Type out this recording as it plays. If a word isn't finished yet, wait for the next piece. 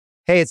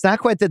Hey, it's not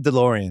quite the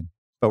DeLorean,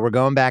 but we're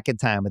going back in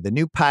time with a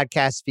new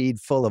podcast feed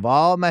full of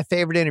all of my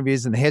favorite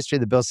interviews in the history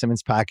of the Bill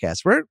Simmons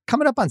podcast. We're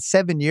coming up on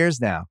 7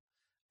 years now.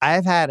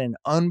 I've had an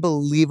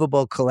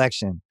unbelievable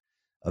collection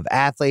of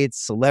athletes,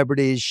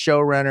 celebrities,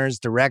 showrunners,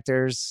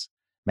 directors,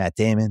 Matt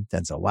Damon,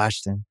 Denzel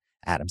Washington,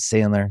 Adam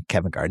Sandler,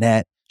 Kevin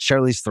Garnett,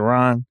 Charlize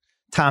Theron,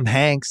 Tom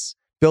Hanks,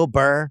 Bill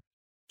Burr,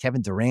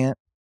 Kevin Durant,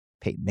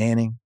 Peyton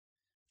Manning,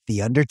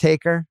 The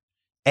Undertaker,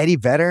 Eddie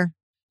Vedder,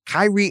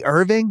 Kyrie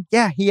Irving.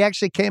 Yeah, he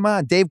actually came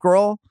on. Dave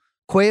Grohl,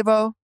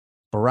 Quavo,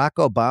 Barack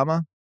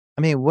Obama.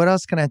 I mean, what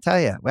else can I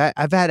tell you?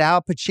 I've had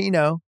Al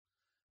Pacino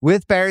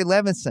with Barry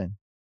Levinson.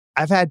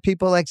 I've had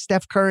people like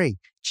Steph Curry,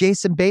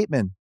 Jason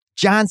Bateman,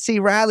 John C.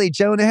 Reilly,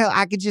 Jonah Hill.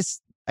 I could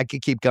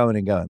keep going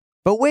and going.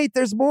 But wait,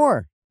 there's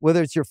more.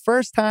 Whether it's your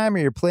first time or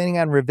you're planning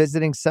on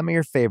revisiting some of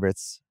your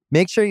favorites,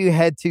 make sure you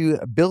head to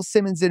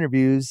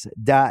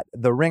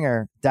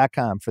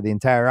BillSimmonsInterviews.TheRinger.com for the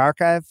entire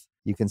archive.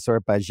 You can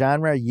sort by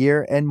genre,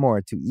 year, and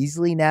more to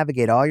easily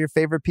navigate all your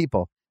favorite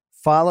people.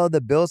 Follow the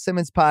Bill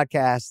Simmons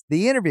podcast,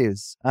 The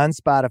Interviews, on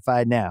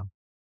Spotify now.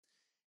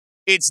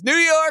 It's New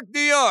York, New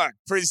York,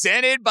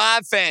 presented by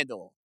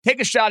FanDuel. Take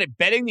a shot at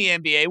betting the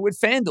NBA with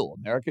FanDuel,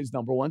 America's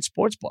 #1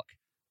 sportsbook.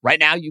 Right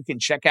now, you can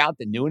check out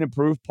the new and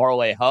improved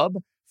Parlay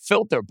Hub,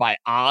 filter by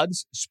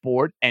odds,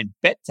 sport, and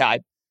bet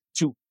type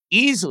to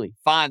easily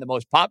find the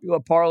most popular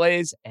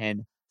parlays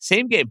and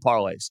same-game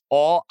parlays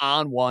all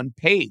on one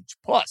page.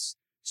 Plus,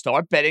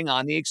 start betting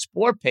on the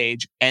Explore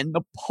page and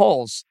the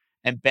Pulse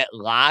and bet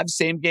live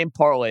same-game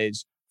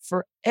parlays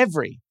for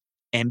every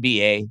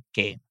NBA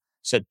game.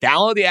 So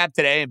download the app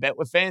today and bet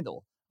with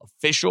FanDuel,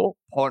 official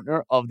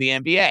partner of the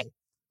NBA.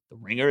 The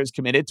Ringer is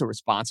committed to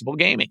responsible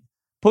gaming.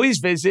 Please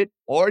visit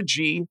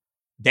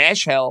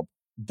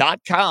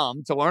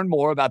rg-help.com to learn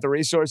more about the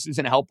resources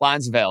and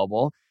helplines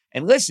available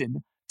and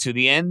listen to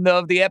the end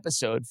of the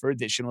episode for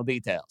additional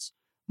details.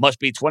 Must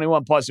be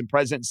 21 plus and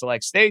present in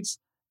select states.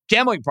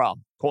 Gambling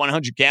problem? Call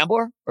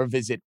 1-800-GAMBLER or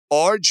visit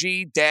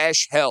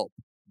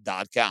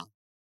rg-help.com.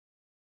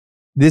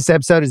 This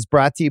episode is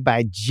brought to you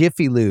by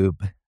Jiffy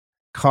Lube.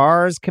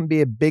 Cars can be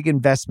a big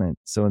investment,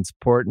 so it's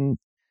important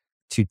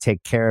to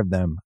take care of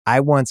them. I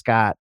once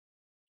got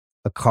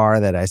a car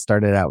that I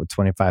started out with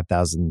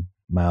 25,000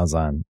 miles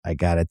on. I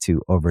got it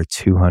to over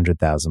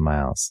 200,000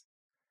 miles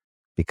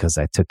because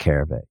I took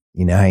care of it.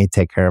 You know how you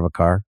take care of a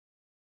car?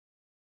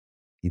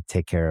 You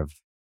take care of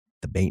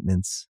the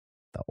maintenance,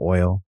 the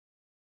oil,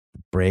 the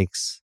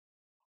brakes,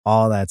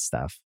 all that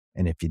stuff.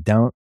 And if you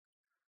don't,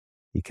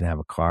 you can have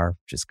a car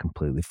just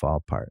completely fall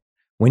apart.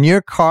 When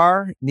your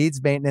car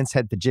needs maintenance,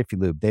 head to Jiffy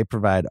Lube. They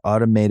provide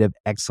automotive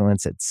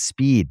excellence at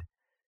speed.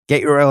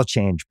 Get your oil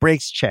change,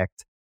 brakes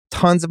checked,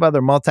 tons of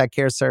other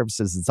multi-care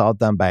services. It's all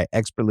done by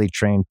expertly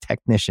trained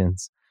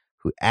technicians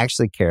who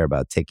actually care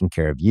about taking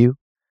care of you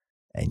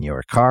and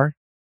your car.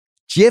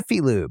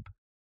 Jiffy Lube,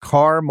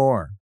 car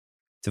more.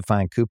 To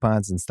find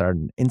coupons and start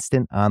an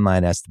instant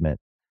online estimate,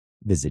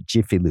 visit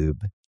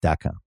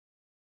jiffylube.com.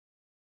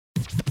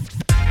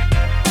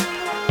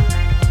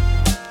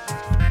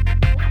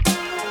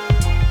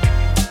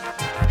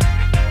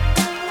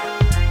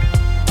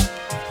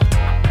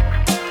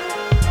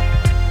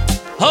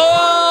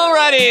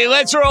 Alrighty,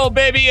 let's roll,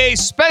 baby. A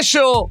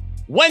special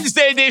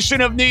Wednesday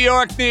edition of New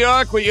York, New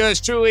York with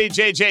yours truly,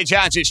 JJ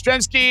John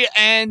Jastremski.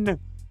 And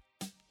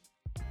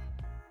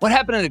what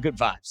happened to the good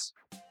vibes?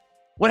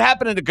 What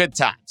happened to the good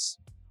times?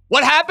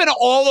 What happened to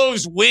all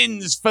those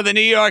wins for the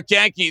New York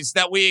Yankees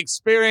that we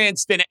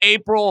experienced in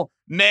April,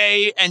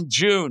 May, and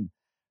June?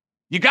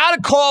 You got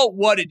to call it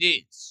what it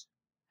is.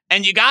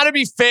 And you got to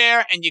be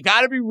fair, and you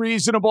got to be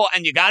reasonable,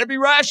 and you got to be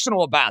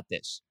rational about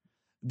this.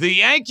 The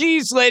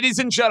Yankees, ladies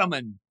and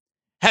gentlemen,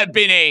 have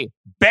been a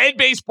bad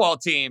baseball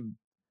team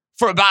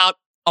for about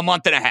a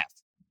month and a half.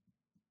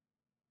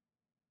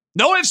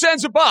 No ifs,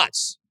 ands, or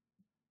buts.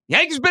 The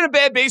Yankees have been a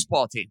bad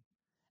baseball team.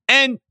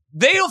 And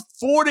they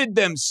afforded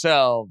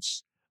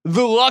themselves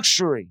the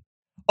luxury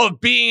of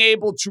being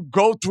able to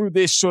go through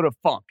this sort of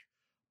funk.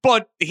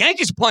 But the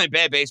Yankees are playing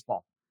bad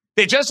baseball.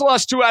 They just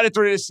lost 2 out of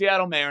 3 to the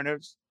Seattle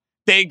Mariners.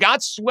 They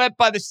got swept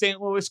by the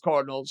St. Louis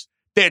Cardinals.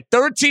 They're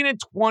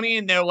 13-20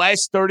 in their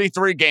last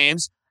 33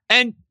 games.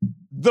 And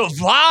the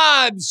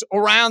vibes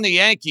around the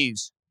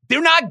Yankees,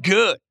 they're not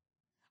good.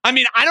 I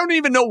mean, I don't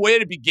even know where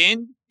to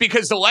begin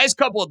because the last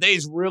couple of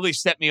days really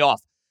set me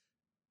off.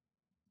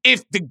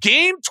 If the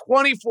game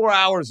 24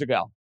 hours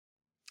ago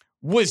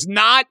was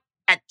not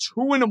at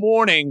 2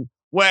 a.m,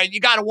 where you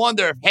got to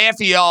wonder if half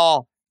of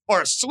y'all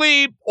are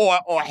asleep or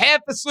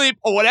half asleep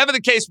or whatever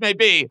the case may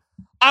be,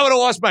 I would have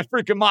lost my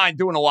freaking mind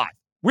doing a live.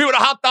 We would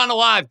have hopped on the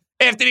live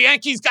after the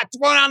Yankees got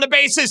thrown on the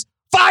bases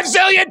 5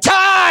 zillion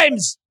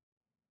times.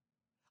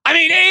 I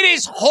mean, it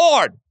is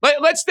hard.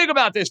 Let's think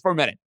about this for a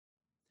minute.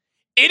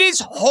 It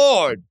is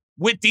hard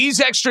with these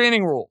extra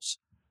inning rules,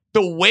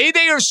 the way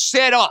they are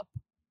set up,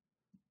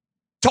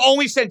 to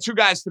only send 2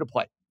 guys to the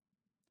plate.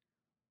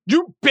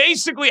 You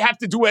basically have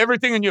to do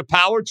everything in your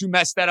power to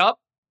mess that up.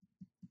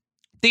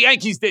 The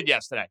Yankees did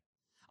yesterday.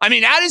 I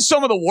mean, that is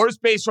some of the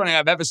worst base running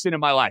I've ever seen in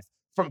my life.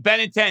 From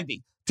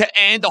Benintendi to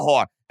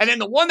Andujar And then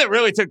the one that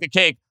really took the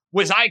cake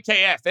was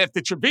IKF.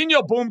 After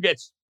Trevino Boom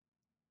gets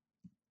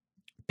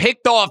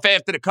picked off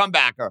after the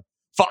comebacker,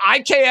 for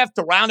IKF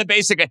to round the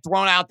base and get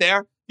thrown out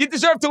there, you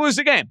deserve to lose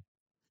the game.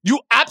 You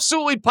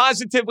absolutely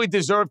positively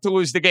deserve to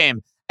lose the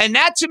game. And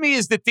that, to me,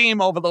 is the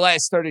theme over the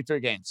last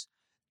 33 games.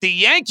 The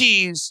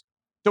Yankees,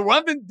 the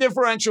run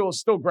differential is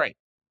still great.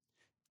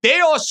 They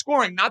are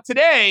scoring, not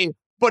today,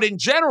 but in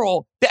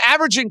general, they're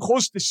averaging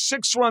close to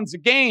 6 runs a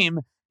game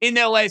in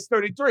their last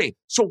 33.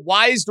 So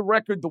why is the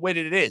record the way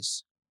that it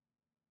is?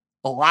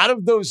 A lot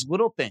of those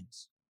little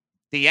things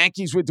the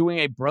Yankees were doing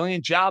a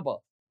brilliant job of.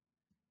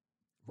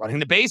 Running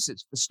the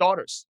bases, the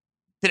starters.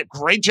 Did a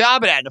great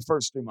job of that in the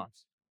first 3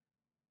 months.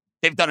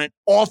 They've done an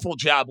awful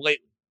job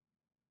lately.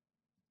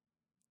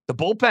 The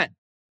bullpen.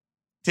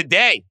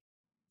 Today,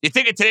 you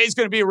think today's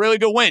going to be a really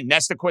good win.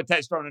 Nestor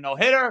Cortez throwing a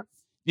no-hitter.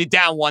 You're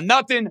down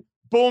 1-0.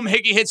 Boom,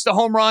 Higgy hits the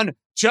home run.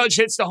 Judge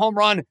hits the home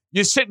run.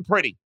 You're sitting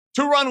pretty.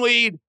 2-run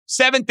lead,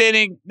 7th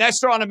inning.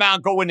 Nestor on the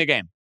mound, go win the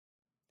game.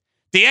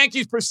 The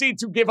Yankees proceed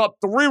to give up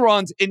 3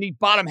 runs in the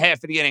bottom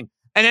half of the inning.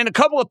 And then a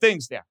couple of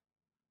things there.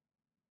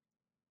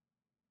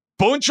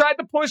 Boone tried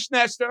to push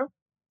Nestor.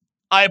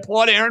 I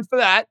applaud Aaron for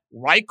that.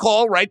 Right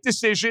call, right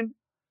decision.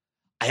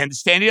 I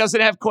understand he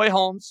doesn't have Clay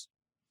Holmes.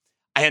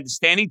 I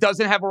understand he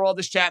doesn't have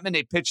Aroldis Chapman.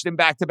 They pitched him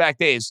back-to-back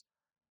days.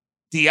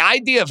 The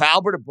idea of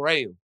Albert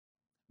Abreu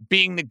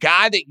being the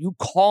guy that you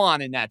call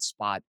on in that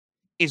spot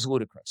is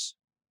ludicrous.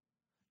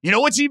 You know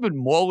what's even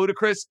more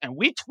ludicrous? And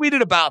we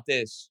tweeted about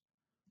this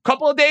a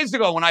couple of days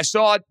ago when I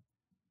saw it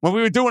when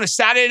we were doing a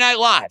Saturday Night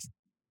Live.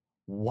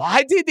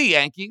 Why did the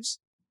Yankees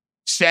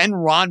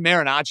send Ron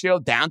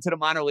Marinaccio down to the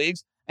minor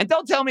leagues? And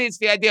don't tell me it's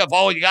the idea of,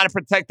 you got to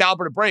protect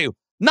Albert Abreu.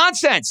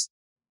 Nonsense.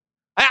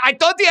 I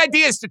thought the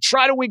idea is to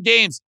try to win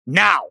games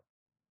now.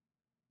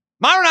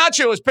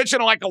 Marinaccio was pitching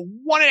like a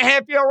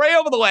 1.5 ERA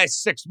over the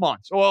last 6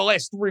 months, or the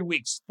last 3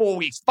 weeks, 4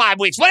 weeks, 5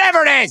 weeks,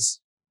 whatever it is.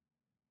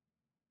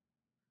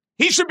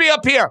 He should be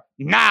up here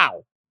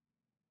now.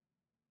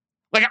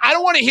 Like, I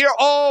don't want to hear,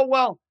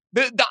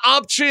 the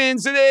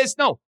options of this.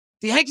 No,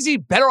 the Yankees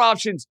need better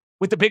options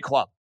with the big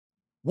club.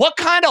 What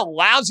kind of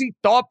lousy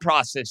thought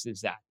process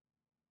is that?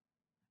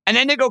 And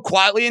then they go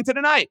quietly into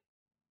the night.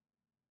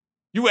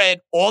 You add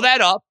all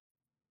that up.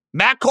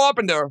 Matt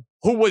Carpenter,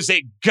 who was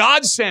a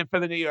godsend for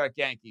the New York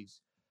Yankees,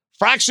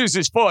 fractures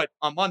his foot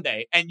on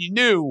Monday. And you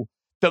knew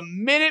the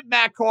minute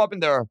Matt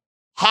Carpenter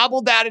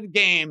hobbled out of the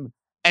game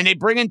and they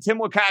bring in Tim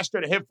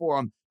LaCastro to hit for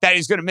him, that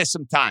he's going to miss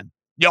some time.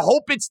 You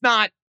hope it's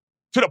not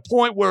to the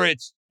point where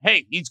it's,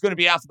 hey, he's going to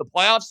be out for the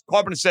playoffs.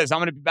 Carpenter says, I'm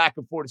going to be back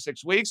in 4 to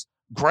 6 weeks.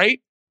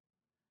 Great.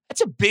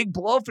 That's a big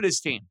blow for this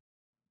team.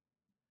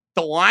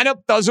 The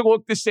lineup doesn't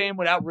look the same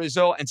without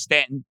Rizzo and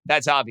Stanton.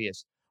 That's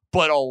obvious.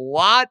 But a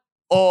lot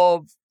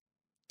of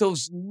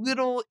those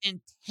little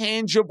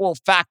intangible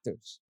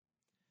factors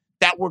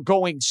that were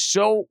going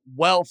so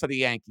well for the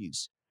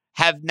Yankees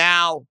have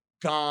now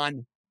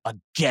gone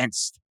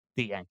against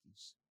the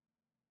Yankees.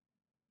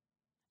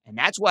 And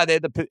that's why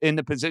they're in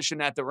the position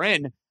that they're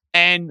in.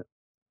 And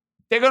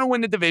they're going to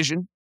win the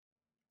division.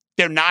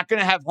 They're not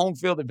going to have home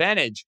field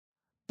advantage.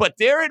 But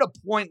they're at a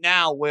point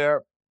now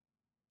where,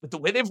 with the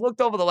way they've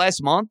looked over the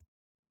last month,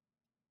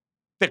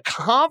 the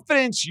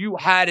confidence you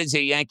had as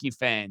a Yankee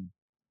fan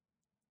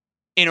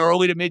in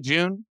early to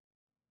mid-June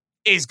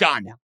is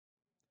gone now.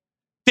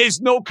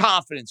 There's no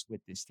confidence with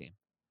this team.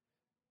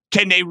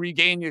 Can they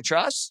regain your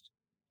trust?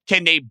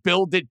 Can they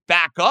build it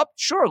back up?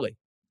 Surely.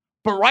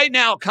 But right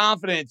now,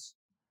 confidence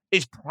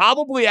is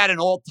probably at an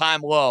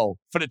all-time low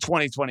for the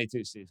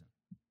 2022 season.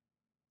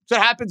 That's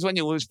what happens when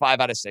you lose 5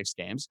 out of 6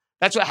 games.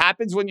 That's what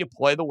happens when you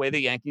play the way the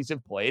Yankees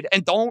have played.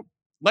 And don't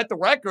let the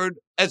record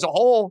as a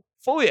whole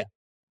fool you.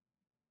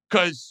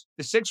 Because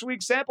the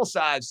 6-week sample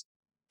size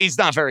is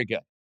not very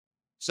good.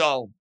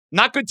 So,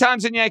 not good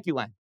times in Yankee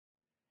land.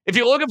 If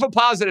you're looking for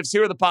positives,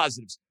 here are the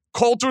positives.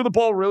 Cole threw the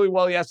ball really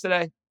well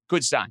yesterday.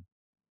 Good sign.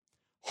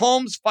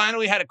 Holmes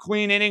finally had a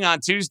clean inning on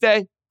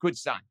Tuesday. Good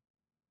sign.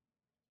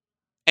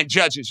 And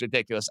Judge is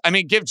ridiculous. I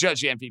mean, give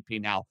Judge the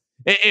MVP now.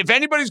 If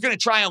anybody's going to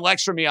try and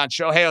lecture me on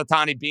Shohei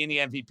Ohtani being the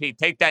MVP,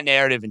 take that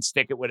narrative and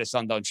stick it where the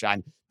sun don't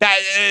shine.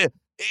 That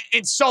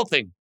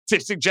insulting to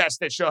suggest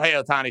that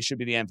Shohei Ohtani should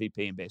be the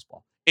MVP in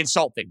baseball.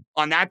 Insulting.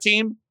 On that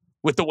team,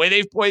 with the way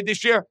they've played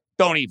this year,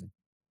 don't even.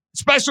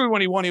 Especially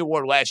when he won the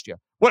award last year.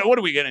 What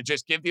are we going to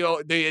just give the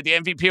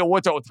MVP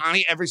award to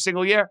Ohtani every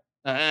single year?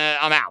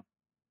 I'm out.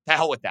 To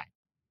hell with that.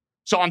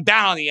 So I'm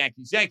down on the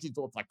Yankees. Yankees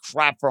looked like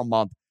crap for a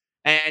month.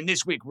 And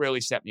this week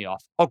really set me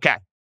off. Okay.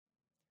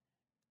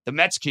 The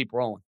Mets keep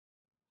rolling.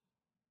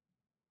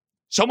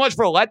 So much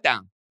for a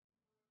letdown.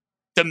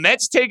 The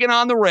Mets taking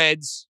on the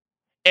Reds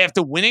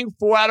after winning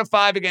 4 out of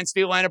 5 against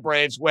the Atlanta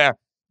Braves, where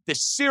the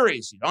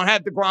series, you don't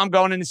have DeGrom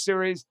going in the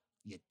series.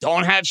 You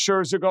don't have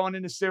Scherzer going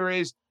in the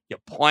series. You're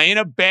playing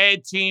a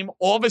bad team.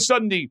 All of a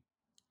sudden, the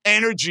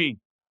energy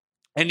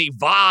and the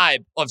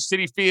vibe of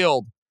Citi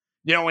Field,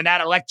 and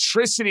that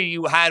electricity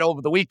you had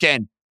over the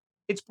weekend,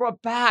 it's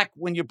brought back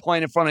when you're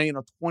playing in front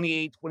of,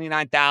 28,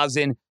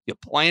 29,000. You're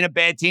playing a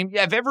bad team. You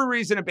have every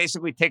reason to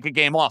basically take a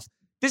game off.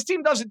 This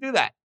team doesn't do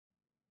that.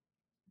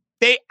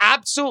 They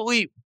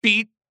absolutely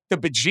beat the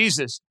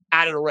bejesus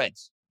out of the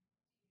Reds.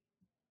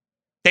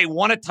 They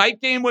won a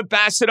tight game with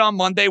Bassett on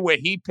Monday where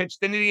he pitched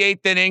into the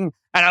 8th inning,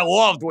 and I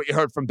loved what you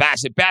heard from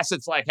Bassett.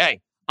 Bassett's like,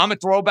 hey, I'm a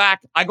throwback.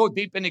 I go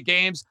deep into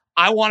games.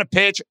 I want to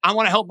pitch. I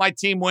want to help my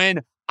team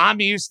win. I'm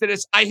used to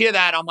this. I hear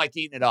that. I'm like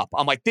eating it up.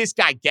 I'm like, this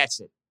guy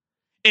gets it.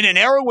 In an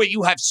era where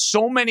you have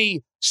so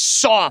many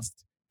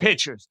soft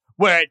pitchers,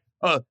 where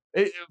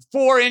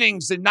 4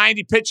 innings and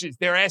 90 pitches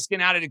they're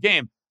asking out of the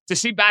game, to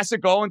see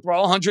Bassett go and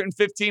throw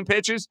 115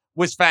 pitches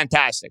was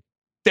fantastic.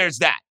 There's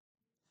that.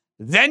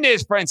 Then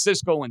there's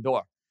Francisco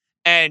Lindor.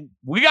 And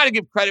we got to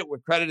give credit where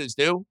credit is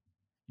due.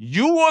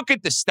 You look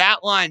at the stat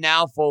line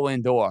now for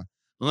Lindor.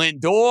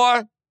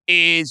 Lindor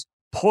is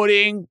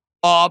putting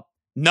up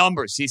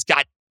numbers. He's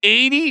got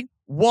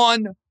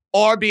 81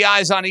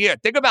 RBIs on the year.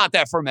 Think about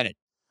that for a minute.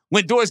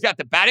 Lindor's got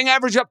the batting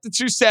average up to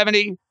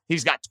 270.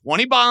 He's got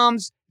 20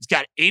 bombs. He's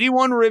got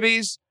 81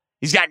 ribbies.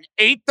 He's got an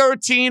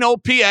 813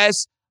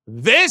 OPS.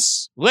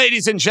 This,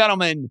 ladies and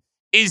gentlemen,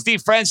 is the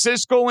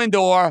Francisco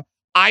Lindor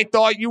I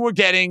thought you were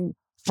getting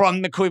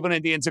from the Cleveland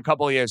Indians a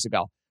couple of years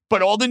ago.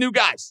 But all the new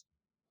guys,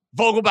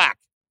 Vogelbach,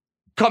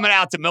 coming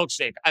out to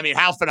Milkshake. I mean,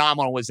 how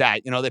phenomenal was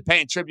that? You know, they're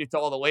paying tribute to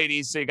all the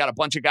ladies. So you got a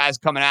bunch of guys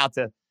coming out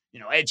to,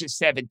 Edge of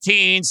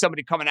 17,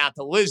 somebody coming out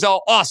to Lizzo.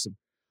 Awesome.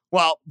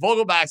 Well,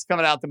 Vogelbach's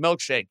coming out to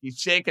Milkshake. He's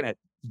shaking it.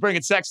 He's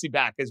bringing sexy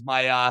back, as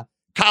my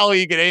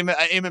colleague at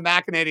Eamon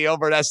McEnany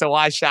over at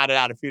SOI shouted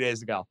out a few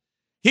days ago.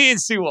 He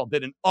and Sewell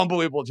did an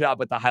unbelievable job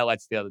with the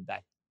highlights the other day.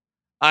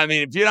 I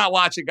mean, if you're not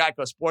watching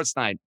Geico Sports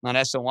Night on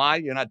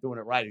SOI, you're not doing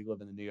it right if you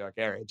live in the New York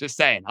area. Just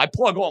saying. I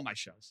plug all my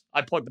shows.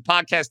 I plug the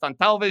podcast on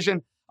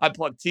television. I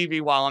plug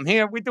TV while I'm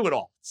here. We do it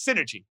all.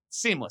 Synergy.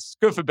 Seamless.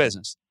 Good for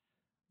business.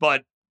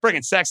 But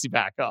bringing sexy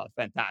back. Oh,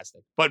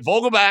 fantastic. But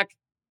Vogelbach,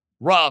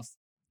 Ruff,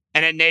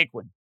 and then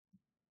Naquin.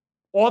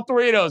 All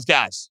 3 of those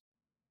guys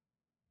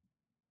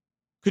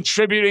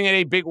contributing in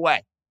a big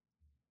way.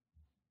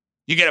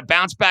 You get a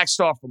bounce back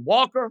start from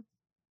Walker.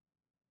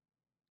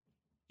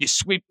 You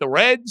sweep the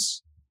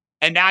Reds.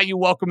 And now you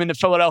welcome in the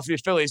Philadelphia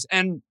Phillies.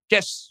 And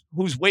guess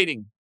who's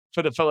waiting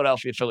for the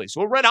Philadelphia Phillies?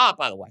 We're red hot,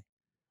 by the way.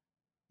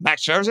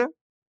 Max Scherzer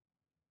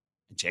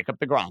and Jacob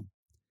deGrom.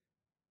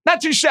 Not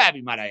too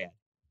shabby, might I add.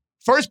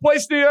 First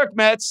place New York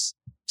Mets,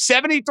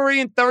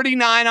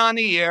 73-39 on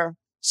the year,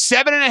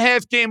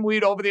 7.5 game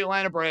lead over the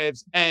Atlanta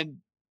Braves. And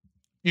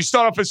you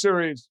start off a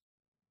series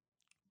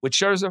with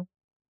Scherzer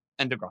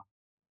and deGrom.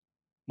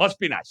 Must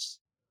be nice.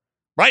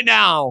 Right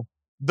now,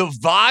 the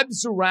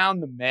vibes around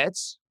the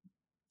Mets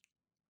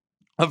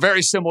are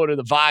very similar to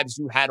the vibes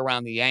you had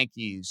around the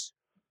Yankees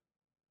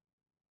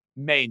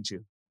May and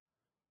June,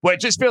 where it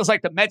just feels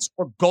like the Mets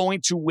are going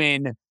to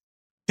win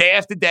day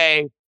after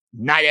day,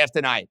 night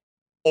after night,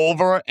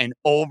 over and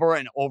over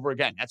and over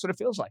again. That's what it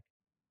feels like.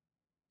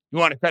 You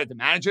want to credit the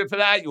manager for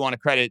that. You want to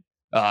credit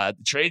the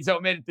trades that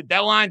were made at the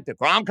deadline,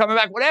 deGrom coming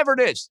back, whatever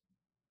it is.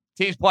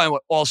 Team's playing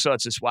with all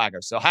sorts of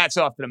swagger. So hats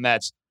off to the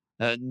Mets.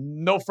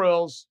 No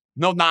frills,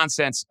 no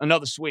nonsense,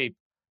 another sweep,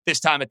 this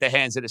time at the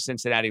hands of the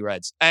Cincinnati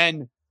Reds.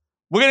 And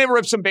we're going to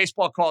rip some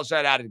baseball calls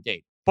right out of the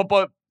gate.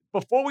 But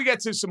before we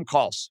get to some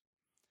calls,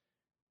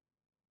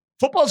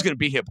 football's going to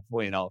be here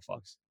before you know it,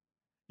 folks.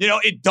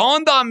 It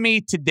dawned on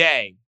me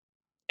today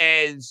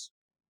as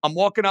I'm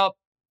walking up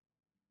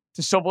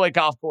to Silver Lake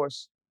Golf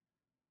Course,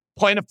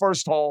 playing the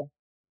first hole.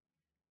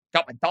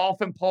 Got my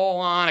dolphin pole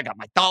on. I got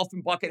my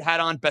dolphin bucket hat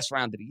on. Best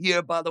round of the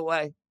year, by the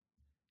way.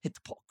 Hit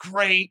the pole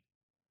great.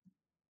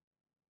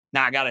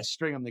 Now I got to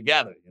string them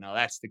together.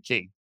 That's the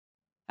key.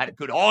 Had a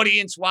good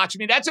audience watching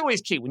me. That's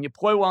always key. When you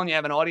play well and you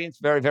have an audience,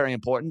 very, very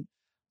important.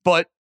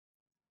 But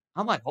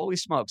I'm like, holy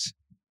smokes.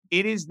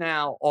 It is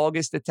now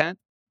August the 10th.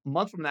 A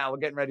month from now, we're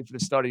getting ready for the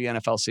start of the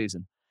NFL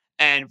season.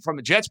 And from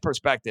a Jets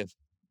perspective,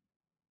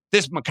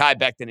 this Mekhi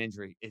Becton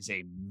injury is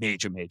a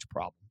major, major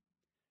problem.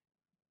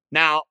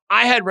 Now,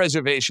 I had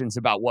reservations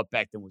about what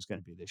Becton was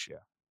going to be this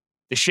year.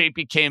 The shape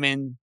he came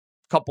in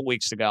a couple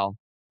weeks ago.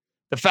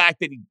 The fact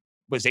that he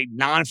was a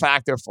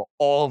non-factor for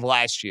all of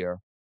last year.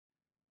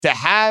 To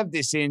have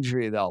this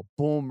injury, though,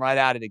 boom, right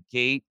out of the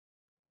gate.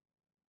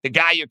 The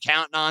guy you're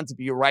counting on to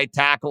be your right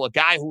tackle, a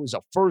guy who was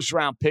a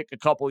first-round pick a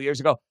couple of years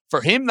ago,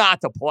 for him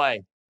not to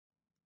play,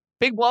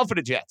 big blow for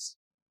the Jets.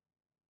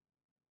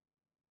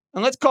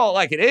 And let's call it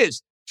like it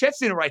is.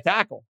 Jets need a right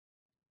tackle.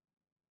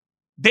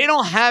 They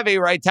don't have a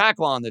right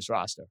tackle on this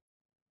roster.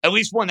 At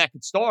least one that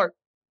could start.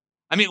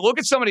 I mean, look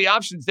at some of the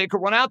options they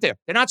could run out there.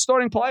 They're not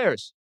starting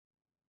players.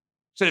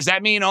 So does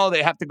that mean,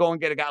 they have to go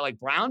and get a guy like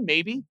Brown?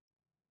 Maybe.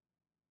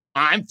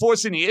 I'm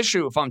forcing the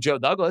issue if I'm Joe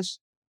Douglas.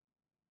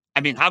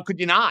 I mean, how could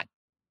you not?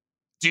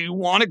 Do you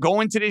want to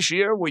go into this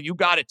year where you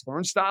got a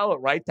turnstile at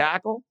right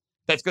tackle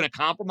that's going to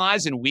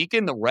compromise and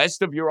weaken the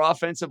rest of your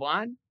offensive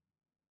line?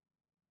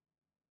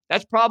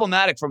 That's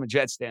problematic from a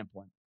Jet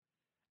standpoint.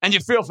 And you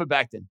feel for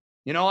Becton.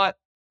 You know what?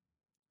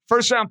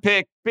 First-round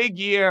pick, big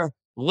year.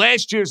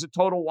 Last year's a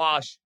total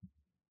wash.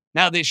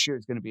 Now this year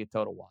is going to be a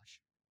total wash.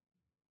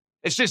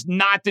 It's just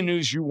not the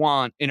news you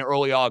want in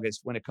early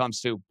August when it comes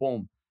to,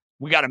 boom,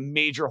 we got a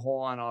major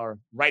hole on our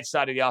right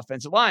side of the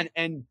offensive line.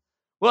 And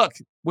Look,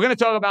 we're going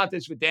to talk about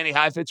this with Danny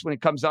Heifetz when he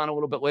comes on a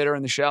little bit later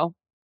in the show.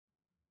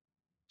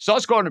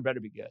 Sauce Gardner better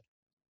be good.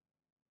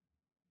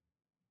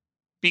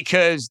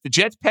 Because the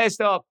Jets passed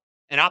up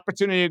an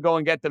opportunity to go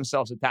and get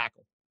themselves a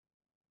tackle.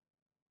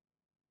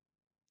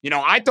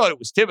 I thought it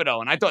was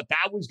Thibodeau, and I thought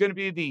that was going to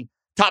be the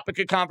topic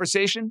of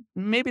conversation.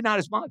 Maybe not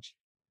as much.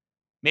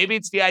 Maybe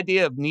it's the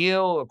idea of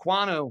Neil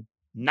Aquanu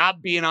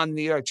not being on the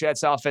New York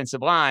Jets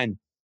offensive line,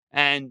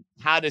 and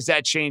how does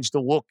that change the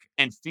look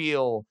and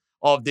feel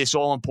of this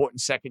all-important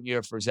second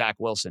year for Zach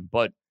Wilson?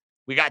 But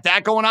we got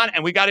that going on,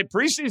 and we got a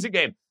preseason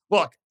game.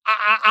 Look,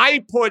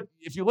 I put,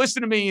 if you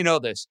listen to me, you know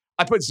this,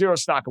 I put zero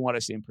stock in what I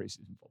see in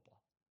preseason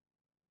football.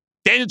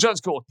 Daniel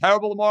Jones could look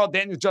terrible tomorrow.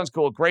 Daniel Jones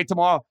could look great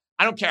tomorrow.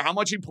 I don't care how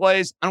much he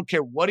plays. I don't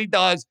care what he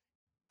does.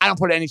 I don't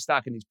put any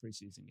stock in these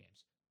preseason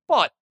games.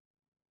 But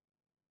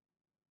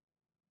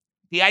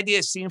the idea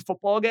of seeing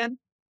football again,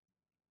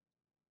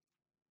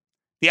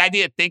 the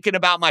idea of thinking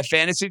about my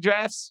fantasy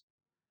drafts,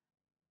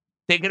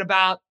 thinking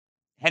about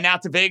heading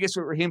out to Vegas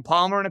with Raheem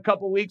Palmer in a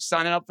couple of weeks,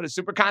 signing up for the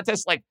Super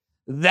Contest, like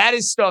that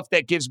is stuff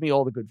that gives me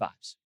all the good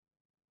vibes.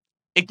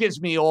 It gives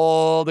me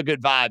all the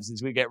good vibes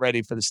as we get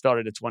ready for the start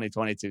of the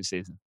 2022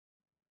 season.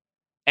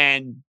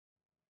 And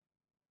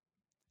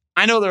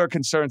I know there are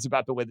concerns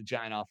about the way the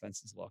Giant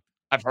offenses look.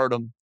 I've heard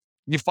them.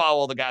 You follow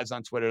all the guys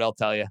on Twitter, they'll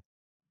tell you.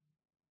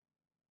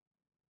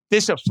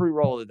 This is a free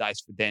roll of the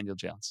dice for Daniel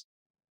Jones.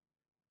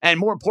 And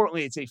more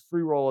importantly, it's a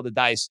free roll of the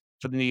dice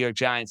for the New York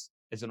Giants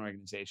as an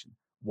organization.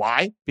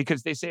 Why?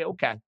 Because they say,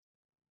 okay,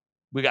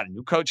 we got a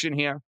new coach in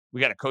here.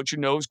 We got a coach who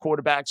knows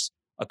quarterbacks,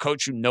 a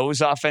coach who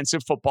knows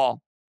offensive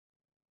football.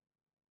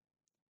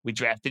 We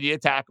drafted you a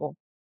tackle.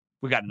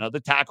 We got another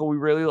tackle we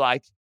really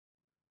like.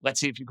 Let's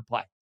see if you can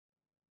play.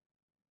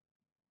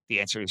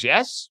 The answer is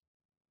yes.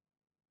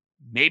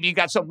 Maybe you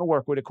got something to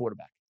work with a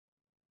quarterback.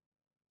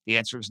 The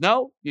answer is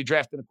no. You're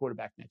drafting a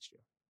quarterback next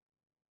year.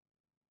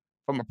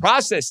 From a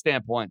process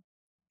standpoint,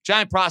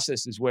 Giant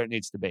process is where it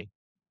needs to be.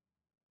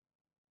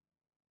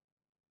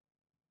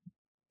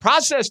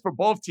 Process for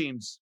both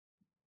teams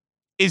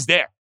is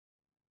there.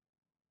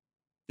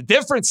 The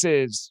difference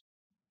is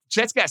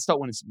Jets got to start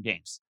winning some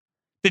games.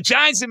 The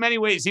Giants, in many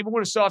ways, even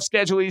with a soft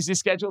schedule, easy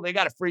schedule, they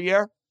got a free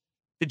year.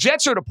 The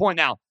Jets are at a point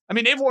now. I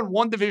mean, they've won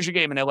one division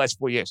game in their last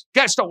 4 years.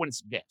 Got to start winning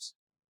some games.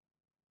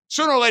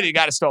 Sooner or later, you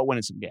got to start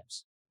winning some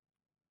games.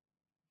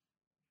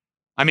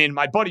 I mean,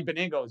 my buddy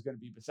Beningo is going to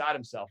be beside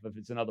himself if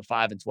it's another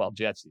 5-12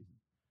 Jets season.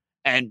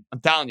 And I'm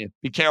telling you,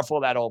 be careful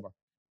of that over.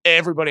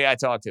 Everybody I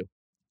talk to,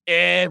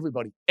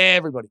 everybody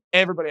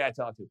I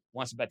talk to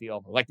wants to bet the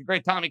over. Like the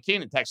great Tommy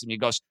Keenan texted me. He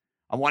goes,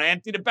 I want to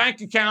empty the bank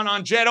account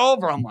on Jet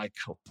over. I'm like,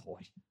 oh, boy.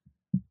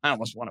 I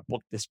almost want to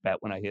book this bet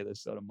when I hear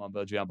this sort of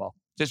mumbo jumbo.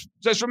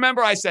 Just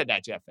remember I said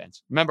that, Jet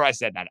fans. Remember I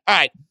said that. All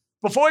right.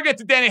 Before we get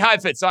to Danny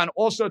Heifetz on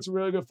all sorts of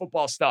really good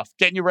football stuff,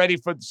 getting you ready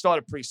for the start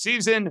of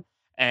preseason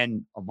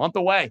and a month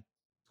away,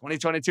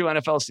 2022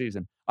 NFL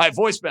season. All right,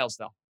 voicemails,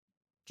 though.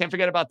 Can't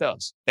forget about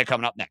those. They're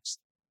coming up next.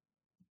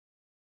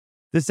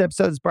 This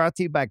episode is brought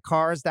to you by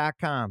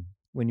Cars.com.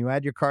 When you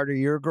add your car to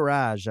your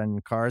garage on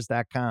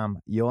Cars.com,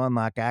 you'll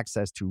unlock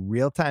access to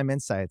real-time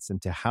insights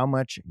into how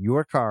much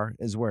your car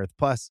is worth.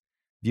 Plus,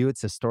 view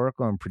its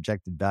historical and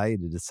projected value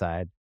to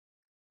decide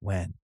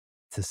when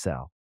to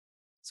sell.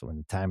 So when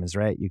the time is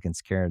right, you can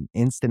secure an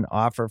instant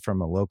offer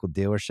from a local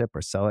dealership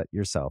or sell it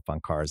yourself on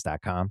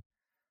Cars.com.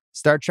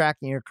 Start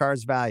tracking your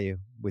car's value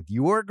with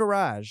your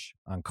garage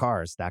on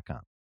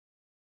Cars.com.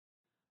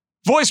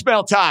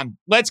 Voicemail time.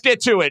 Let's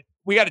get to it.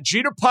 We got a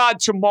Jeter pod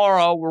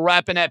tomorrow. We're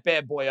wrapping that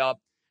bad boy up.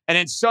 And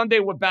then Sunday,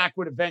 we're back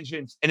with a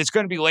vengeance. And it's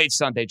going to be late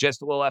Sunday,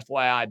 just a little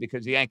FYI,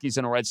 because the Yankees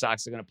and the Red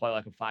Sox are going to play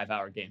like a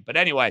 5-hour game. But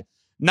anyway,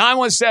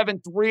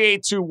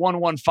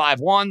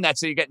 917-382-1151.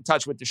 That's how you get in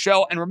touch with the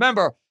show. And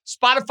remember,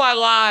 Spotify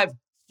Live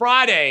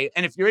Friday.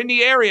 And if you're in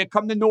the area,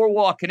 come to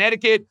Norwalk,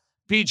 Connecticut.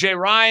 PJ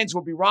Ryan's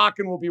will be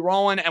rocking, we'll be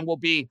rolling, and we'll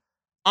be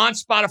on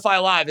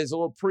Spotify Live as a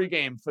little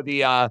pregame for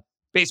the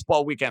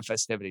baseball weekend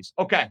festivities.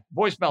 Okay,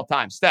 voicemail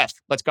time. Steph,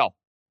 let's go.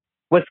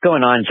 What's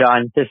going on,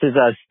 John? This is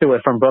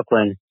Stuart from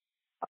Brooklyn.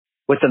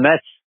 With the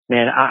Mets,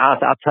 man, I'll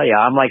tell you,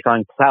 I'm like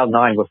on cloud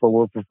nine with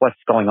what's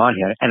going on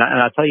here. And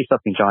I'll tell you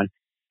something, John.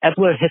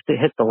 Eppler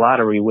hit the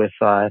lottery with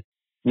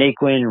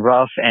Naquin,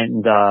 Ruff,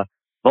 and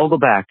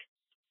Vogelback.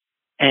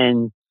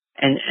 And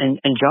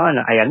John,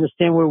 I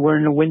understand we're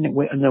in a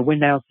win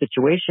now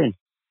situation,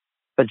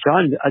 but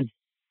John,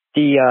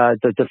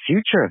 the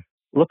future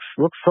looks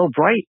so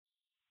bright.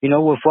 You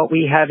know, with what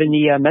we have in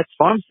the Mets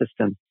farm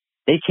system,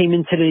 they came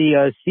into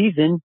the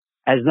season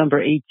as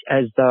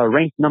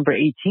ranked number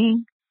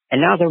 18, and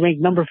now they're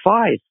ranked number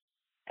 5.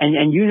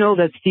 And you know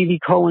that Stevie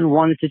Cohen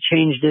wanted to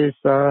change this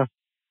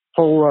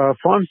whole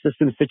farm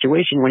system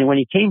situation when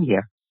he came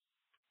here.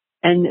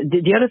 And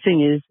the other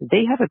thing is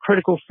they have a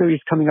critical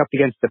series coming up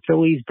against the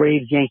Phillies,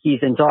 Braves, Yankees,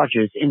 and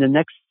Dodgers in the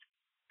next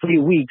 3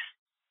 weeks.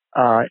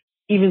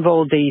 Even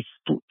though they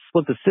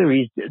split the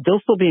series, they'll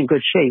still be in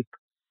good shape.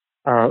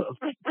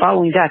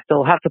 Following that,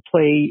 they'll have to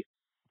play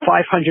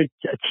 500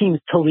 teams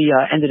till the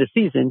end of the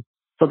season.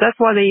 So that's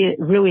why they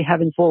really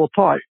haven't fallen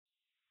apart,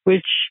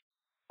 which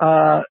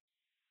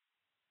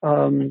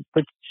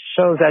which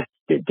shows that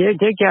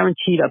they're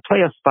guaranteed a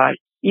playoff spot,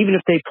 even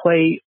if they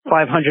play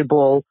 500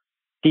 ball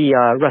the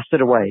rest of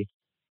the way.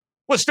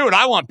 Well, Stuart,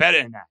 I want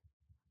better than that.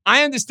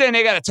 I understand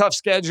they got a tough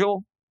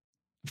schedule.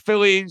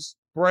 Phillies,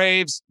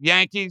 Braves,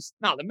 Yankees.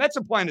 No, the Mets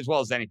are playing as well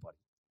as anybody.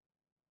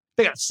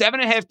 They got a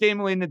 7.5 game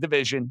lead in the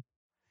division.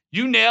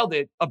 You nailed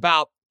it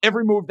about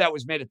every move that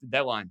was made at the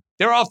deadline.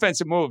 Their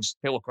offensive moves,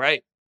 they look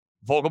great.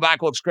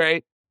 Vogelback looks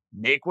great.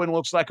 Naquin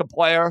looks like a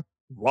player.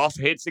 Rough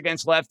hits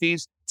against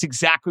lefties. It's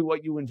exactly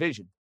what you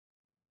envisioned.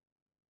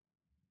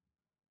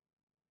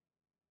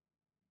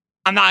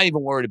 I'm not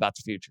even worried about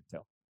the future,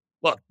 too.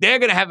 Look, they're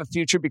going to have a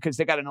future because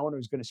they got an owner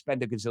who's going to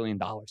spend $1 gazillion.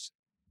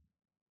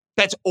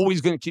 That's always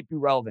going to keep you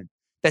relevant.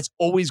 That's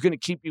always going to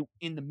keep you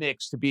in the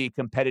mix to be a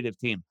competitive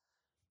team.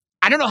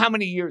 I don't know how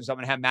many years I'm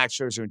going to have Max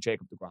Scherzer and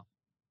Jacob deGrom.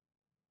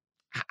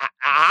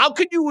 How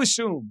could you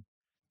assume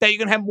that you're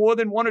going to have more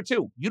than one or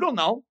two? You don't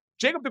know.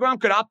 Jacob deGrom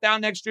could opt out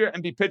next year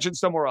and be pitching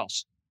somewhere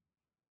else.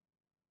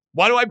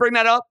 Why do I bring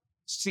that up?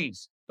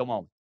 Seize the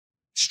moment.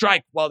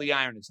 Strike while the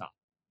iron is hot.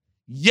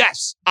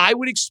 Yes, I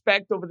would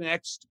expect over the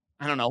next,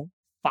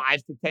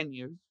 5 to 10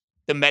 years,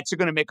 the Mets are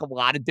going to make a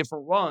lot of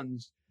different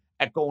runs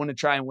at going to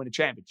try and win a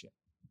championship.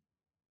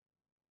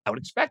 I would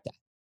expect that.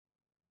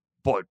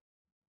 But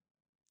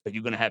are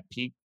you going to have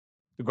peak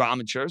deGrom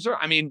and Scherzer?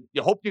 I mean,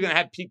 you hope you're going to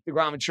have peak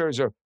deGrom and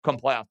Scherzer come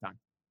playoff time.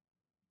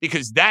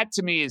 Because that,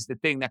 to me, is the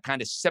thing that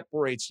kind of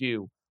separates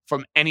you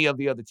from any of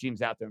the other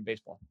teams out there in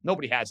baseball.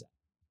 Nobody has that.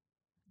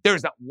 There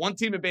is not one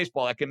team in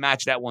baseball that can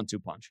match that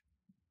 1-2 punch.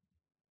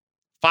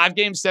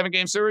 5-game,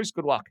 7-game series,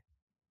 good luck.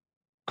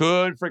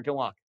 Good freaking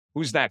luck.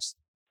 Who's next?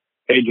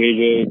 Hey,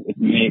 JJ. It's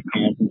me,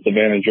 calling from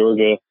Savannah,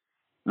 Georgia.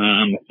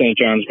 I'm a St.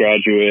 John's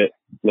graduate,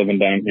 living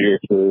down here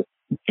for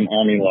some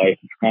Army life.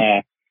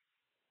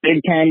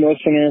 Big-time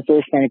listener,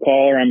 first-time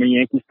caller. I'm a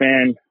Yankees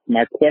fan.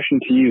 My question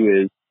to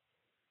you is,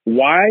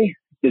 why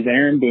does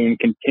Aaron Boone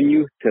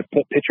continue to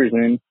put pitchers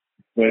in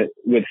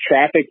with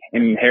traffic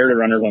and inherited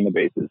runners on the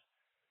bases?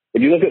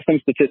 If you look at some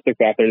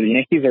statistics out there, the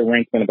Yankees are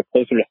ranked one of the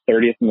closer to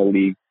 30th in the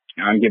league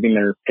on giving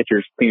their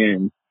pitchers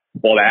clean ins,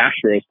 while the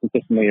Astros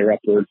consistently are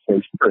upwards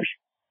towards first.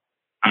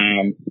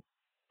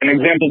 An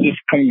example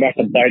just coming back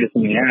to bite us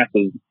in the ass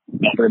is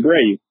Albert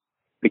Abreu.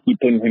 They keep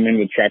putting him in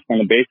with traffic on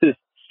the bases.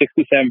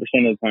 67%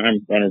 of the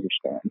time, runners are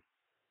scoring.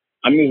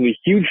 I mean,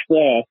 it's a huge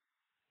flaw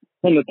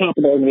from the top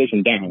of the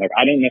organization down. Like,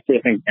 I don't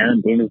necessarily think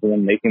Aaron Boone is the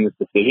one making this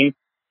decision.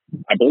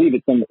 I believe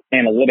it's some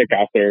analytic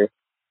out there,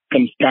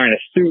 some trying to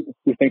suit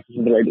who thinks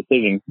this is the right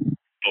decision.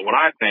 But what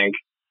I think,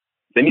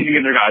 they need to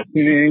give their guys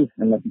innings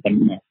and let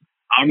them know.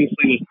 Obviously,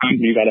 there's times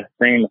where you got to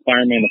bring in the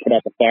fireman to put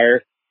out the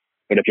fire.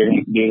 But if you're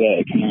going to do that,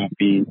 it cannot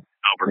be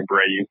Albert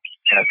Abreu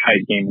in a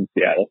tight game in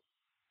Seattle.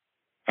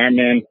 All right,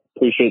 man.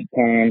 Appreciate the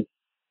time.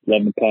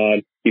 Love the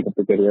pod. Keep up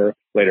the good work.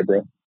 Later,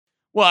 bro.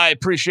 Well, I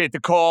appreciate the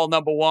call,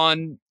 number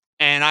one,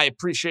 and I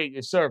appreciate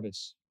your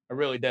service. I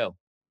really do.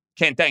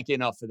 Can't thank you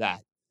enough for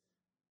that.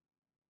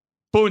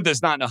 Boone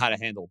does not know how to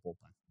handle a bullpen.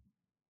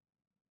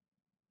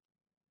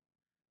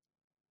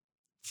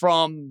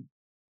 From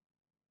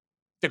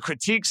the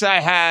critiques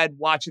I had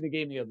watching the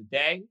game the other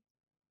day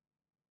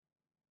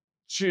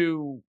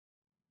to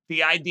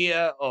the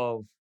idea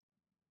of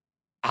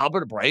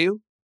Albert Abreu,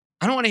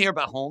 I don't want to hear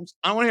about Holmes.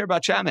 I don't want to hear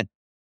about Chapman.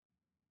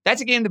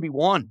 That's a game to be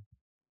won.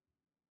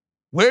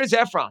 Where's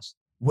Efros?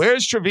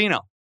 Where's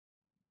Trevino?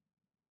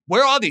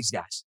 Where are these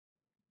guys?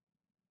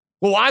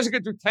 Well,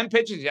 Loaisiga threw 10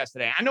 pitches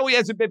yesterday. I know he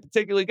hasn't been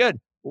particularly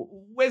good.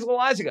 Where's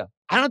Loaisiga?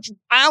 I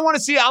don't want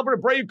to see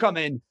Albert Abreu come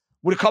in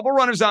with a couple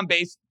runners on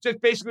base,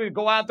 just basically to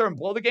go out there and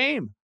blow the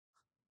game.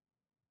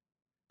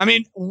 I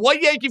mean,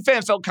 what Yankee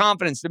fan felt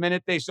confidence the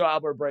minute they saw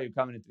Albert Abreu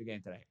coming into the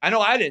game today? I know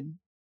I didn't.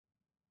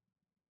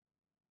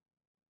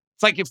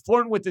 It's like you're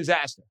flirting with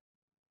disaster.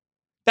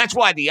 That's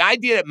why the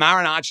idea that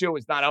Marinaccio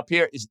is not up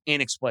here is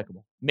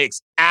inexplicable.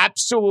 Makes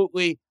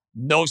absolutely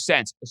no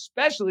sense,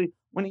 especially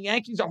when the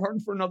Yankees are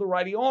hurting for another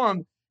righty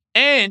arm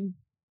and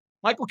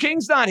Michael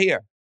King's not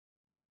here.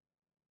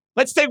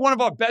 Let's take one of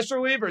our best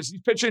relievers.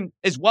 He's pitching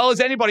as well as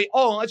anybody.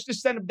 Oh, let's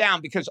just send him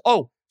down because,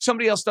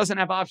 somebody else doesn't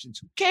have options.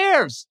 Who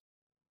cares?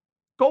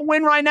 Go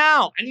win right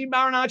now. I need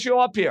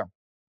Marinaccio up here.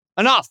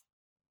 Enough.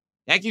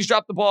 Yankees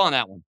dropped the ball on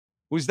that one.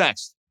 Who's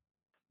next?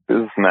 This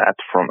is Matt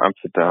from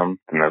Amsterdam,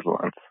 the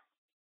Netherlands.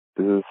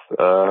 This is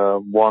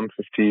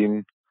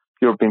 1:15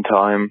 European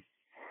time.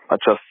 I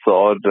just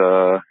saw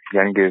the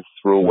Yankees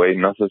throw away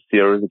another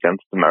series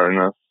against the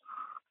Mariners.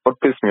 What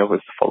pissed me off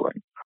is the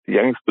following. The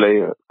Yankees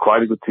play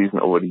quite a good season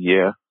over the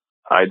year.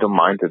 I don't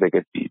mind that they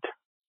get beat.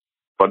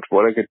 But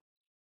what I get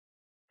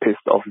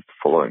pissed off is the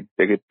following.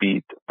 They get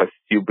beat by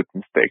stupid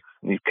mistakes.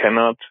 And you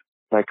cannot,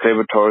 like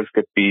Gleyber Torres,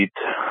 get beat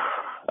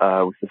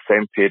with the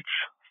same pitch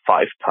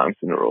 5 times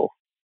in a row.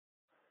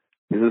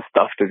 This is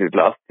stuff they did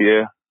last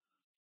year,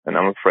 and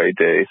I'm afraid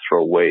they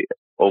throw away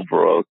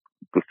overall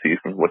good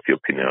season. What's your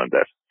opinion on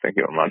that? Thank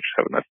you very much.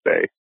 Have a nice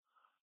day.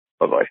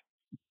 Bye-bye.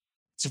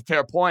 It's a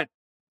fair point.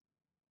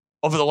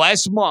 Over the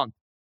last month,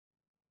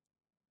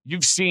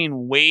 you've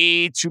seen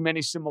way too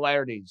many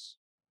similarities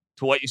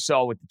to what you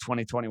saw with the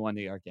 2021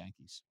 New York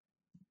Yankees.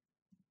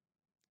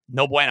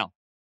 No bueno.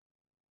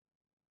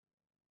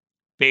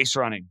 Base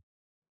running,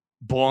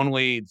 blown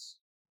leads,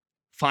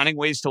 finding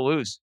ways to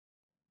lose.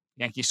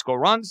 Yankees score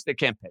runs, they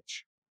can't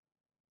pitch.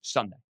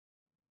 Sunday.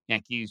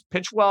 Yankees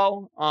pitch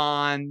well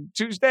on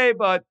Tuesday,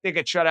 but they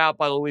get shut out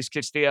by Luis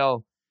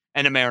Castillo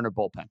and the Mariner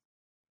bullpen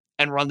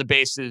and run the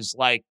bases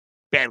like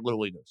bad little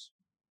leaguers.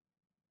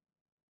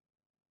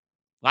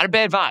 A lot of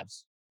bad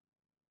vibes.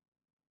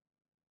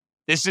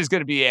 This is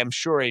going to be, I'm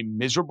sure, a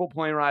miserable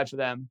plane ride for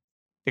them.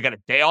 They got a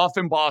day off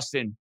in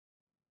Boston.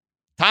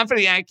 Time for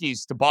the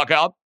Yankees to buck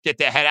up, get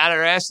their head out of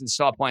their ass, and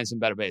start playing some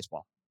better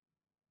baseball.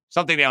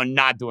 Something they are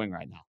not doing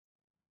right now.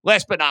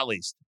 Last but not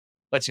least,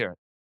 let's hear it.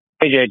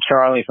 Hey, Jay,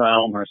 Charlie from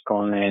Elmhurst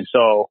calling in.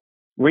 So,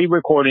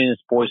 re-recording this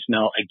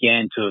voicemail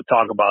again to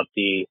talk about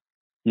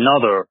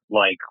another,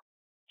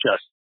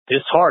 just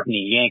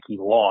disheartening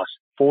Yankee loss,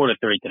 4-3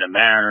 to the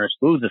Mariners,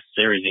 lose the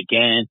series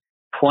again,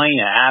 playing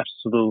an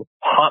absolute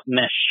hot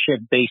mess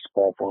shit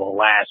baseball for the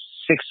last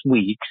 6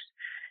 weeks.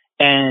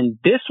 And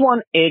this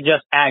one, it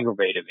just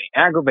aggravated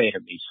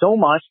me so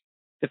much.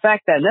 The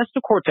fact that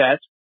Nestor Cortez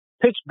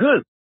pitched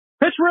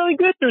really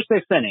good through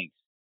 6 innings.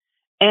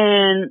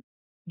 And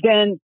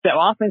then the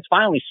offense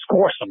finally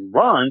scores some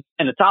runs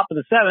in the top of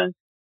the 7th.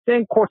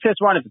 Then Cortez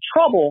run into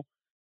trouble.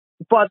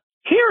 But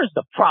here's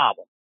the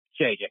problem,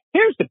 JJ.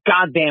 Here's the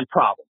goddamn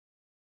problem.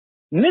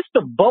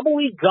 Mr.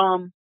 Bubbly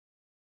Gum,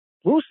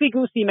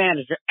 loosey-goosey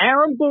manager,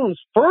 Aaron Boone's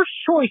first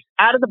choice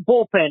out of the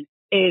bullpen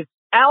is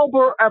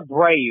Albert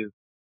Abreu.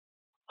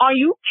 Are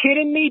you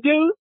kidding me,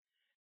 dude?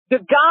 The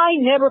guy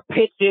never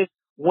pitches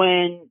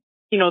when,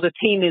 the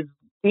team is,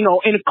 in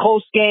a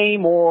close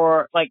game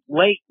or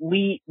late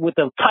lead with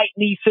a tight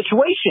lead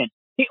situation.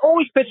 He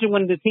always pitches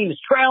when the team is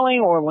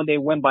trailing or when they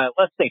win by,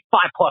 let's say, 5+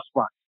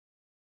 runs.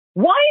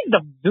 Why is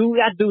that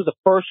dude the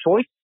first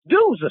choice?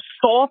 Dude's a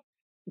soft,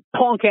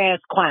 punk-ass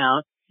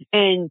clown,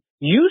 and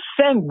you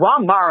send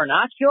Ron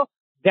Marinaccio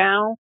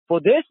down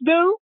for this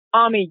dude?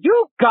 I mean,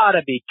 you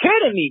gotta be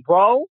kidding me,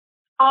 bro.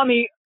 I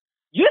mean,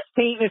 this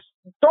team is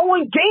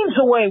throwing games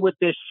away with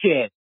this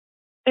shit.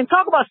 And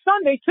talk about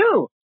Sunday,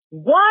 too.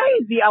 Why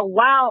is he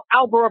allowed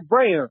Albert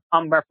Abreu,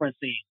 I'm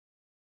referencing,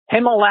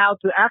 him allowed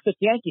to, after the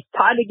Yankees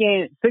tied the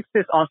game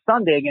 6-6 on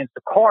Sunday against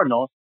the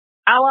Cardinals,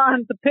 allow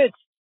him to pitch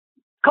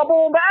a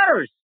couple of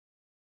batters?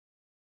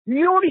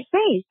 You already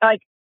see,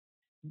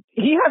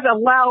 he has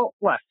allowed,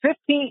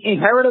 15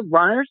 inherited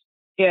runners?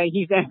 Yeah,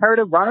 he's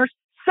inherited runners,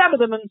 7 of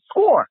them in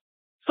score.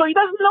 So he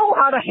doesn't know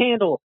how to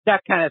handle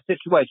that kind of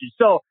situation.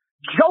 So,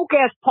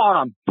 joke-ass part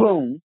on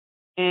Boone,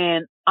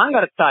 and I'm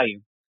going to tell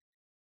you,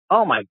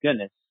 oh my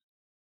goodness,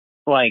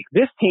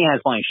 this team has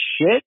played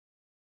shit,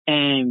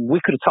 and we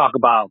could talk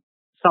about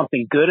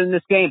something good in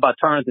this game, but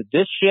turning to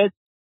this shit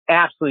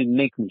absolutely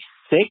makes me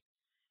sick.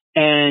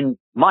 And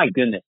my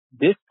goodness,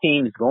 this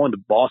team is going to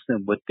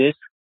Boston with this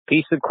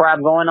piece of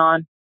crap going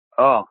on.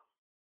 Oh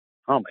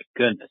my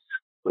goodness.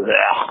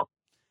 Ugh.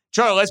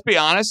 Charlie, let's be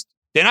honest.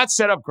 They're not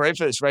set up great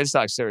for this Red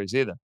Sox series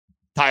either.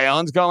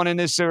 Tyon's going in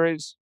this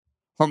series.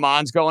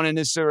 Herman's going in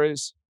this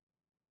series.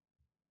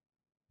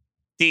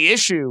 The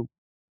issue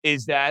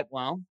is that,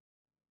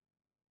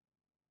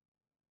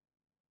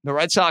 the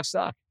Red Sox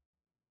suck.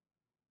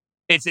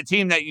 It's a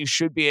team that you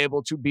should be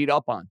able to beat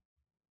up on.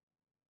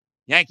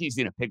 Yankees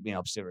need a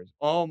pick-me-up series.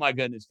 Oh, my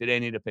goodness, do they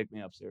need a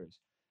pick-me-up series?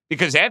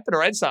 Because after the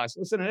Red Sox,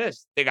 listen to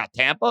this. They got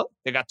Tampa,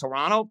 they got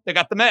Toronto, they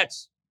got the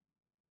Mets.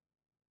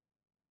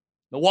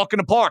 The walk in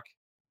the park.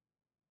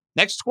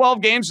 Next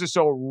 12 games or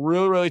so are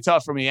really, really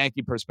tough from a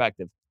Yankee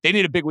perspective. They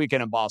need a big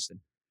weekend in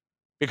Boston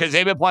because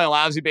they've been playing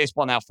lousy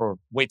baseball now for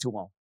way too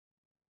long.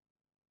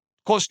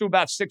 Close to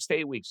about 6 to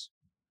 8 weeks,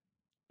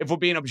 if we're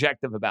being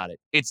objective about it.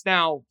 It's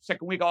now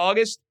second week of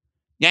August.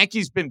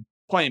 Yankees been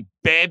playing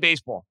bad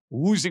baseball,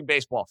 losing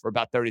baseball for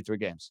about 33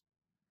 games.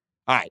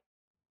 All right.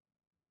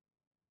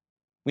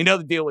 We know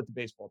the deal with the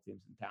baseball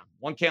teams in town.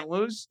 One can't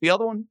lose. The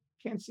other one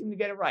can't seem to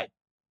get it right,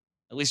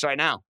 at least right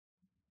now.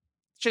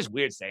 It's just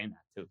weird saying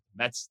that, too.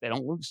 Mets, they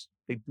don't lose.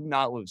 They do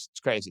not lose. It's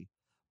crazy.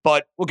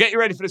 But we'll get you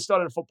ready for the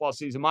start of the football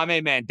season. My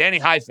main man, Danny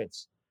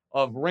Heifetz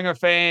of Ringer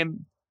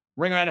fame,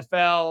 Ringer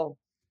NFL,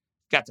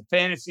 got the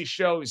fantasy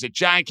show. He was at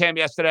Giant Camp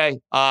yesterday.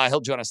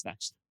 He'll join us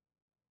next.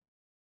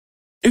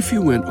 If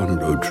you went on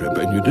a road trip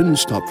and you didn't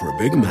stop for a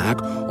Big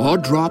Mac or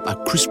drop a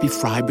crispy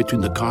fry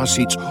between the car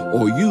seats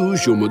or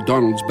use your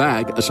McDonald's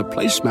bag as a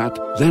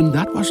placemat, then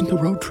that wasn't a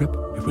road trip.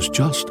 It was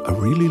just a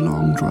really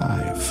long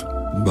drive.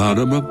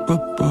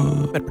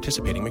 Ba-da-ba-ba-ba. At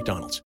participating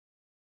McDonald's.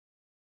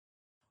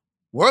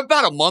 We're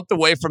about a month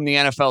away from the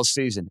NFL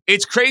season.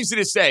 It's crazy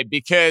to say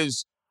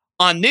because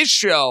on this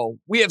show,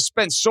 we have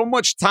spent so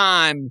much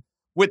time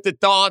with the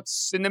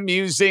thoughts and the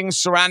musings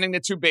surrounding the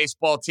two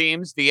baseball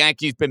teams. The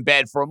Yankees been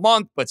bad for a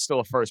month, but still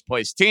a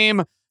first-place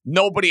team.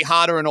 Nobody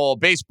hotter in all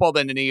baseball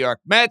than the New York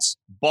Mets,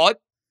 but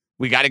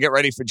we got to get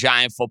ready for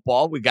Giant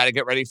football. We got to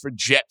get ready for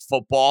Jet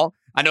football.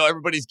 I know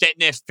everybody's getting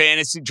their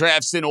fantasy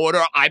drafts in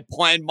order. I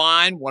planned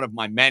mine, one of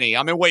my many.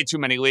 I'm in way too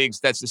many leagues.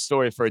 That's a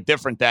story for a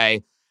different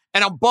day.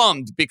 And I'm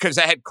bummed because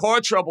I had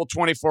car trouble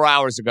 24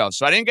 hours ago.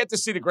 So I didn't get to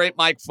see the great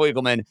Mike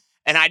Fliegelman.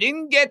 And I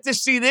didn't get to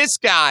see this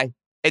guy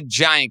at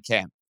Giant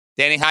Camp.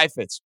 Danny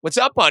Heifetz. What's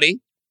up, buddy?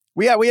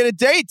 We had a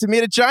date to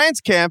meet at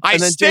Giants Camp. I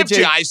stiffed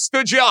you. I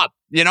stood you up.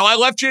 I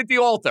left you at the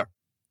altar.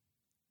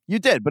 You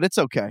did, but it's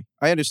okay.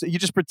 I understand. You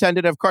just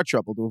pretended to have car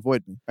trouble to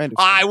avoid me. I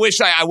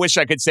understand. I wish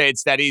I could say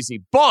it's that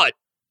easy. But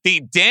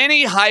the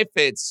Danny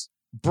Heifetz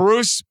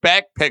Bruce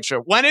Beck picture,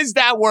 when is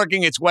that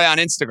working its way on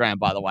Instagram,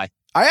 by the way?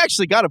 I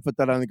actually got to put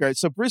that on the grid.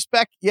 So Bruce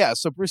Beck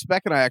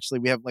and I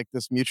we have like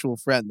this mutual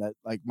friend that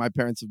like my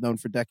parents have known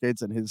for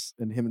decades, and him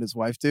and his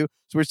wife too.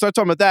 So we start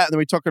talking about that, and then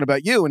we're talking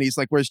about you, and he's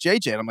like, "Where's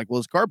JJ?" And I'm like, "Well,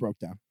 his car broke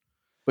down."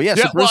 But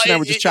so Bruce and I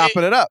were just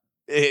chopping it up.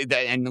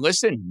 And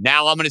listen,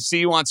 now I'm going to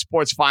see you on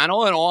Sports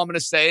Final, and all I'm going to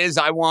say is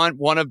I want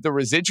one of the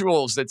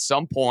residuals at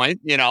some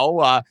point.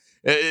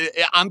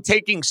 I'm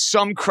taking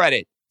some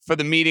credit for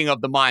the meeting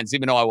of the minds,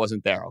 even though I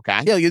wasn't there,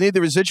 okay? Yeah, you need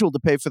the residual to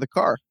pay for the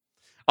car.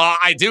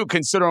 I do,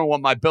 considering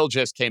what my bill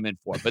just came in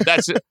for. But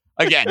that's,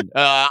 again,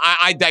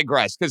 I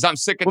digress because I'm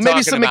sick of talking about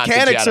maybe some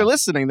mechanics are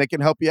listening. They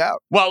can help you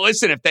out. Well,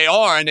 listen, if they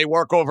are and they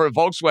work over at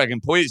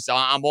Volkswagen, please,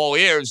 I'm all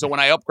ears. So when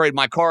I upgrade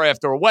my car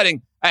after a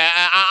wedding,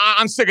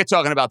 I'm sick of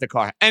talking about the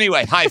car.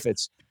 Anyway,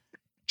 Heifetz,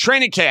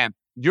 training camp,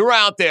 you're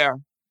out there.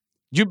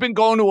 You've been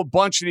going to a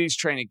bunch of these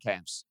training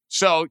camps.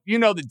 So you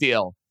know the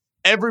deal.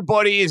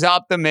 Everybody is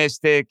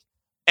optimistic.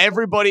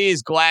 Everybody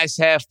is glass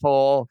half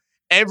full.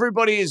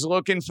 Everybody is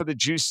looking for the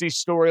juicy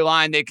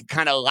storyline they can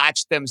kind of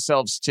latch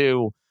themselves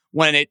to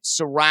when it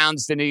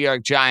surrounds the New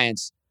York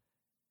Giants.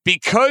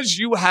 Because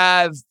you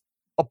have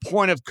a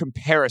point of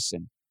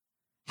comparison,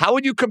 how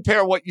would you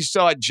compare what you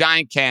saw at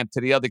Giant Camp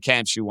to the other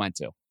camps you went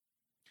to?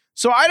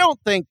 So I don't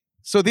think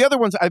so. The other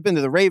ones, I've been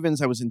to the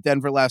Ravens. I was in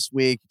Denver last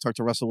week, talked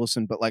to Russell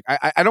Wilson, but like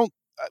I'm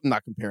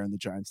not comparing the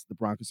Giants to the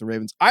Broncos, the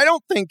Ravens. I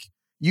don't think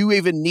you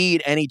even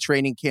need any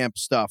training camp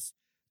stuff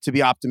to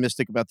be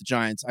optimistic about the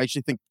Giants. I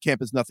actually think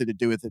camp has nothing to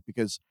do with it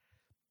because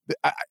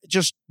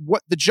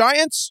what the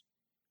Giants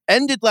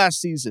ended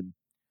last season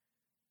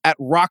at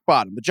rock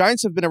bottom. The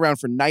Giants have been around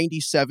for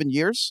 97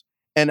 years,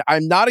 and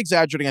I'm not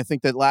exaggerating. I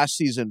think that last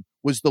season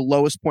was the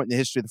lowest point in the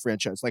history of the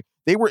franchise. Like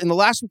they were in the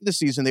last week of the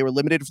season, they were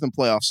eliminated from the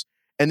playoffs,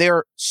 and they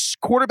are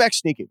quarterback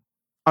sneaking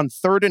on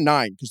 3rd and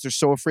 9 because they're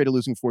so afraid of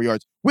losing 4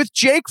 yards with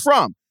Jake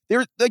Fromm.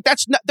 They're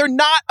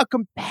not a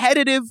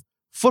competitive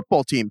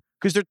football team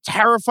because they're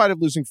terrified of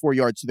losing 4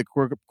 yards to the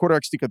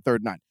quarterback sneak on 3rd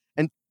and 9.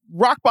 And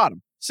rock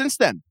bottom. Since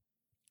then,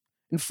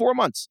 in 4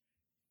 months,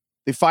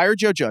 they fired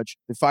Joe Judge.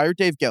 They fired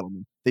Dave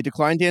Gettleman. They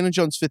declined Daniel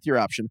Jones' 5th-year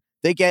option.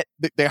 They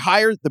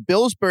hire the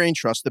Bills Brain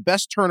Trust, the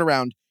best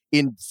turnaround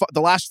in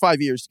the last 5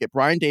 years, to get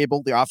Brian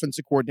Daboll, the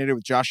offensive coordinator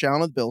with Josh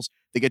Allen of the Bills.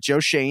 They get Joe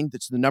Shane,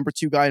 that's the number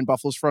 2 guy in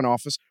Buffalo's front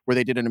office, where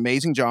they did an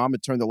amazing job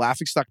and turned the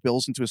laughingstock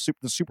Bills into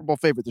the Super Bowl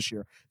favorite this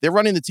year. They're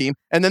running the team.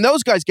 And then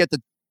those guys get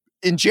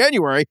in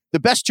January, the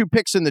best 2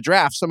 picks in the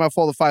draft somehow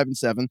fall to 5 and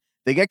 7.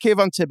 They get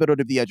Kayvon Thibodeau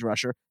to the edge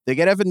rusher. They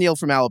get Evan Neal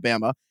from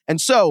Alabama. And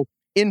so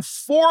in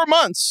 4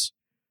 months,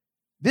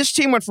 this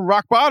team went from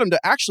rock bottom to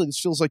actually this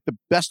feels like the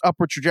best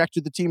upward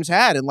trajectory the team's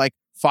had in like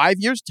 5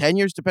 years, 10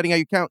 years, depending how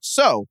you count.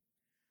 So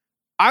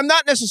I'm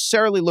not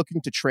necessarily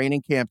looking to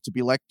training camp to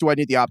be like, do I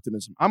need the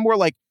optimism? I'm more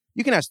like,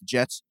 you can ask the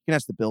Jets, you can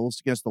ask the Bills,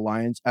 you can ask the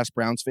Lions, ask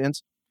Browns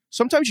fans.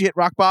 Sometimes you hit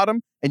rock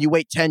bottom and you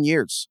wait 10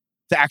 years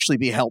to actually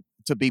be helped,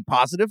 to be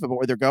positive about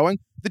where they're going.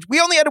 We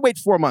only had to wait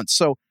 4 months.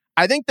 So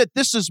I think that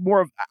this is more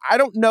of, I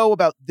don't know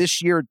about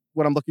this year,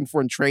 what I'm looking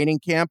for in training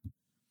camp.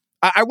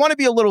 I want to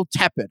be a little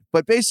tepid,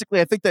 but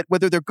basically I think that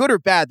whether they're good or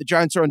bad, the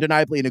Giants are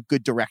undeniably in a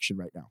good direction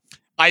right now.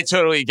 I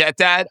totally get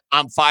that.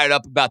 I'm fired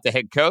up about the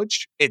head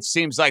coach. It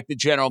seems like the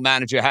general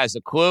manager has a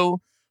clue.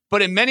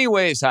 But in many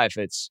ways,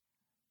 Heifetz,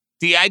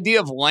 the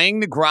idea of laying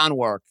the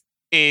groundwork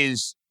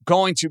is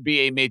going to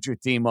be a major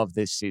theme of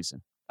this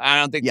season. I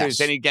don't think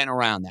there's any getting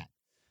around that.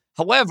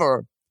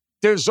 However,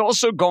 there's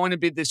also going to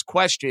be this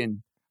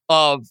question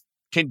of,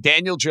 can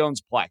Daniel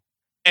Jones play?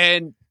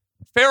 And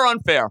fair or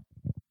unfair,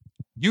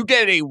 you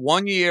get a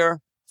 1-year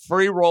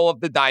free roll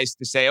of the dice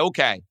to say,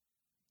 okay,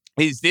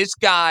 is this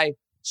guy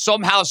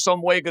somehow,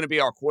 some way going to be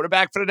our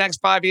quarterback for the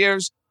next 5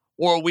 years?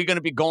 Or are we going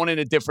to be going in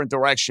a different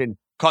direction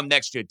come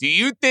next year? Do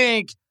you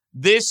think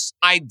this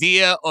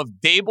idea of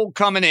Daboll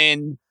coming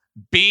in,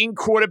 being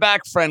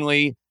quarterback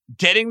friendly,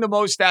 getting the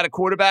most out of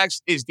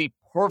quarterbacks is the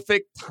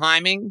perfect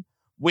timing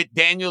with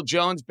Daniel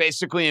Jones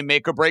basically in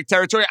make or break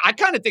territory? I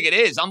kind of think it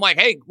is. I'm like,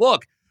 hey,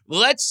 look,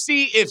 let's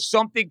see if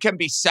something can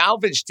be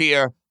salvaged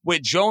here where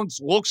Jones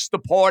looks the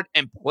part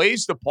and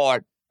plays the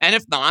part. And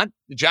if not,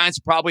 the Giants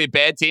are probably a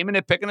bad team and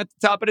they're picking at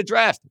the top of the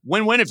draft.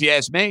 Win-win if you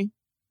ask me.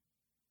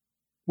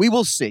 We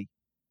will see.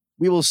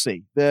 We will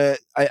see.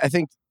 I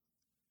think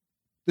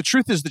the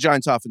truth is the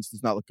Giants offense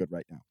does not look good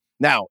right now.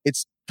 Now,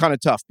 it's kind of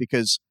tough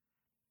because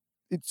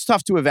it's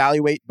tough to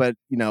evaluate, but,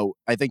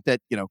 I think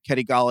that,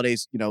 Kenny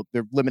Galladay's,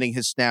 they're limiting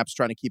his snaps,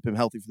 trying to keep him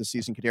healthy for the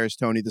season. Kadarius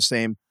Toney, the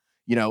same.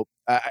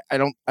 I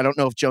don't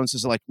know if Jones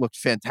has looked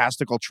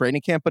fantastic all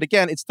training camp, but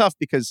again, it's tough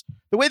because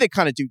the way they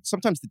kind of do,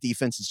 sometimes the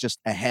defense is just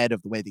ahead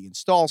of the way they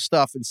install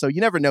stuff. And so you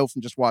never know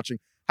from just watching.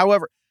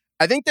 However,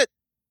 I think that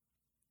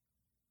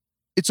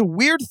it's a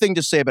weird thing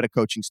to say about a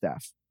coaching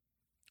staff,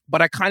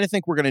 but I kind of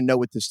think we're going to know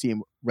with this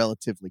team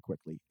relatively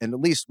quickly, and at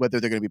least whether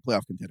they're going to be a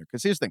playoff contender.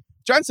 Because here's the thing.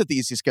 Giants have the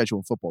easiest schedule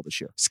in football this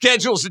year.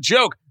 Schedule's a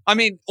joke. I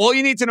mean, all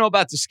you need to know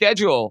about the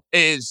schedule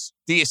is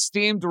the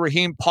esteemed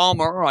Raheem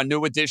Palmer, our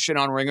new addition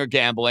on Ringer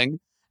Gambling,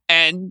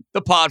 and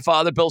the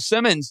podfather, Bill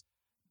Simmons.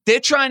 They're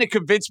trying to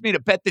convince me to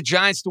bet the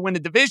Giants to win the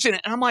division.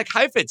 And I'm like,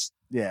 Heifetz,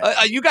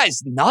 are you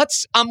guys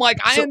nuts? I'm like,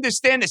 I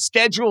understand the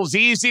schedule's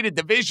easy. The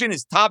division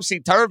is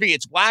topsy-turvy.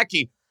 It's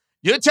wacky.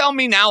 You're telling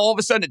me now all of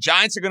a sudden the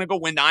Giants are going to go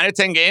win 9 or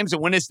 10 games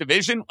and win this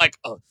division? Like,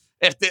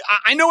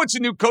 I know it's a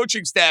new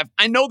coaching staff.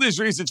 I know there's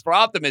reasons for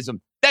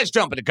optimism. That's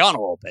jumping the gun a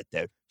little bit,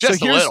 dude.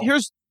 Just a little.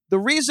 Here's the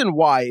reason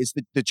why is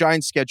the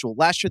Giants' schedule.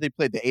 Last year they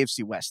played the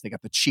AFC West. They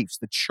got the Chiefs,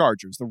 the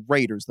Chargers, the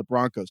Raiders, the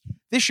Broncos.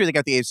 This year they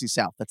got the AFC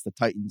South. That's the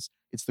Titans.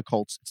 It's the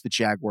Colts. It's the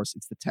Jaguars.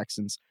 It's the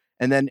Texans.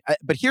 And then,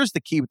 but here's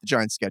the key with the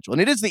Giants' schedule,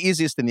 and it is the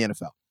easiest in the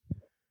NFL.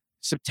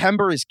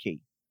 September is key,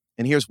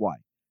 and here's why.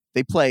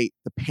 They play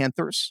the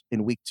Panthers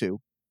in week 2,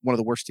 one of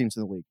the worst teams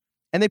in the league.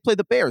 And they play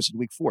the Bears in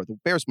week 4. The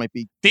Bears might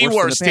be the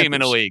worst than the team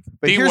in the league.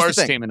 But the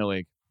worst team in the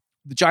league.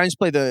 The Giants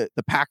play the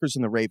Packers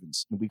and the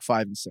Ravens in week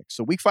 5 and 6.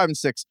 So week 5 and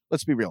 6,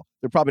 let's be real.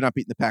 They're probably not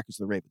beating the Packers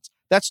or the Ravens.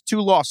 That's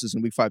 2 losses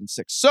in week 5 and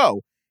 6.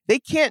 So they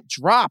can't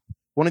drop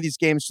one of these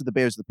games to the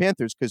Bears or the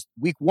Panthers because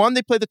week 1,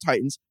 they play the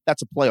Titans.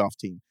 That's a playoff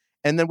team.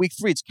 And then week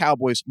 3, it's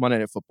Cowboys, Monday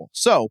Night Football.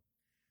 So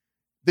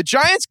the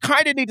Giants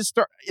kind of need to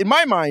start, in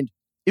my mind,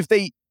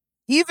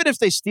 even if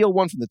they steal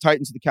one from the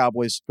Titans or the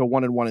Cowboys, go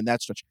 1-1 in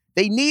that stretch,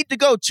 they need to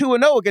go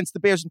 2-0 against the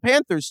Bears and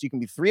Panthers so you can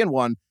be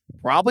 3-1,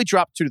 probably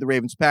drop 2 to the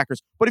Ravens and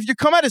Packers. But if you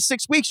come out of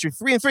 6 weeks, you're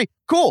 3-3,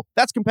 cool,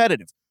 that's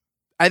competitive.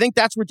 I think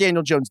that's where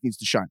Daniel Jones needs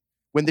to shine.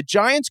 When the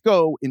Giants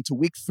go into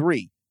week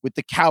 3 with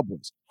the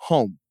Cowboys,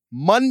 home,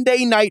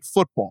 Monday Night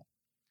Football,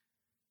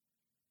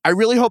 I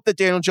really hope that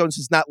Daniel Jones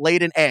has not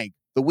laid an egg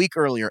the week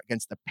earlier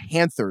against the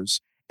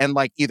Panthers and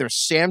like either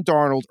Sam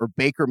Darnold or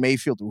Baker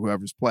Mayfield or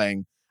whoever's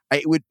playing.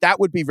 That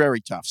would be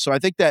very tough. So I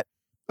think that,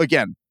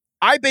 again,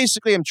 I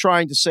basically am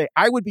trying to say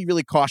I would be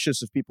really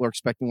cautious if people are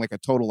expecting like a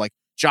total like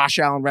Josh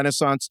Allen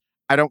renaissance.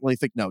 I don't really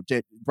think,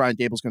 Brian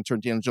Daboll's going to turn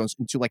Daniel Jones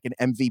into like an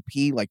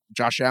MVP, like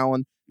Josh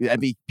Allen, the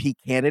MVP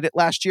candidate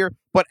last year.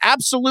 But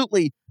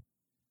absolutely,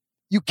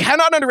 you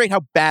cannot underrate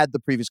how bad the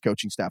previous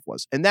coaching staff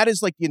was. And that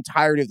is like the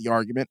entirety of the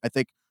argument, I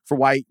think, for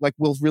why like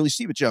we'll really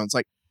see with Jones.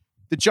 Like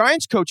the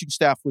Giants coaching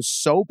staff was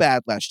so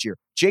bad last year.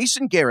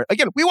 Jason Garrett,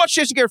 again, we watched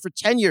Jason Garrett for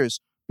 10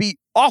 years be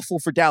awful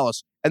for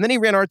Dallas. And then he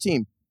ran our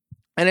team.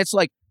 And it's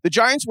like the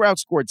Giants were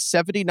outscored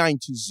 79-0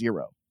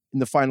 in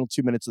the final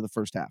 2 minutes of the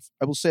first half.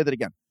 I will say that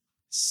again.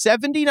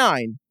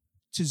 79-0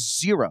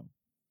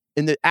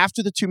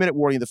 after the 2-minute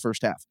warning of the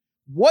first half.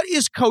 What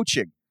is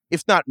coaching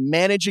if not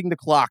managing the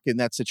clock in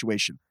that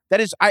situation? That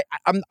is, I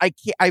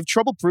have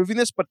trouble proving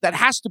this, but that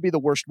has to be the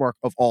worst mark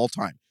of all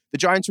time. The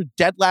Giants were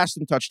dead last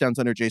in touchdowns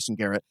under Jason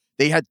Garrett.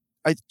 They had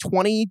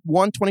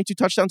 21, 22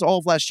 touchdowns all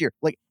of last year.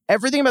 Like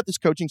everything about this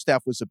coaching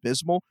staff was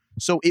abysmal.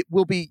 So it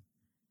will be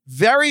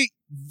very,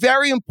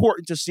 very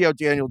important to see how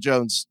Daniel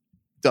Jones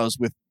does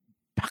with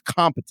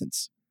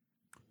competence.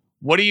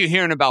 What are you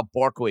hearing about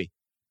Barkley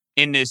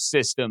in this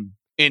system,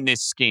 in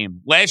this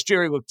scheme? Last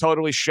year, he looked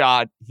totally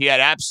shot. He had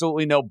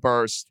absolutely no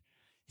burst.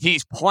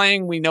 He's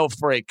playing, we know,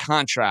 for a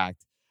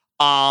contract.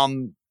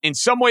 In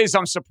some ways,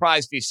 I'm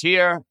surprised he's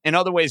here. In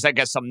other ways, I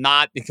guess I'm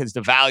not because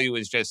the value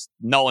is just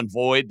null and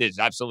void. There's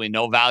absolutely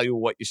no value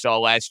of what you saw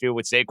last year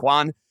with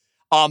Saquon.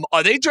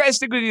 Are they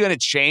drastically going to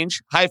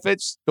change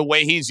Heifetz, the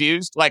way he's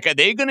used? Like, are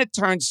they going to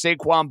turn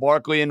Saquon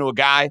Barkley into a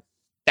guy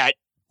that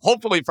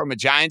hopefully from a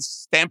Giants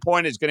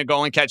standpoint is going to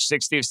go and catch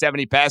 60 or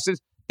 70 passes?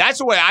 That's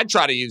the way I'd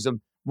try to use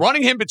him.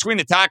 Running him between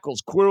the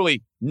tackles,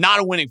 clearly not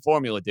a winning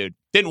formula, dude.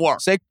 Didn't work.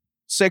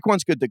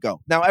 Saquon's good to go.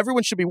 Now,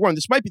 everyone should be warned.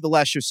 This might be the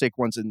last year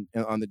Saquon's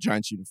on the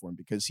Giants uniform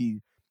because he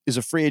is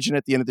a free agent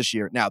at the end of this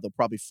year. Now, they'll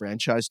probably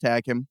franchise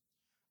tag him.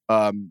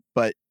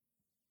 But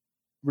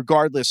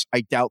regardless,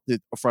 I doubt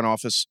that a front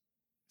office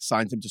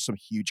signs him to some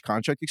huge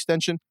contract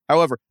extension.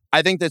 However,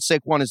 I think that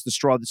Saquon is the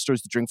straw that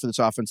stirs the drink for this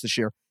offense this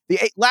year.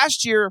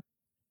 Last year,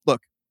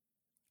 look,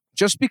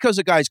 just because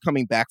a guy's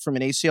coming back from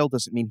an ACL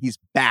doesn't mean he's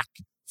back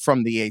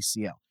from the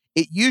ACL.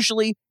 It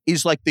usually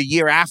is like the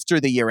year after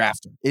the year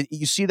after.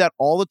 You see that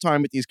all the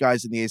time with these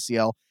guys in the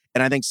ACL.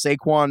 And I think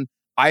Saquon,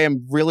 I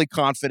am really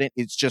confident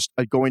it's just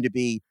going to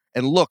be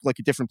and look like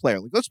a different player.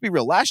 Like, let's be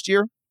real. Last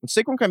year, when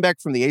Saquon came back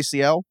from the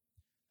ACL,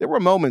 there were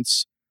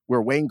moments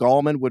where Wayne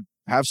Gallman would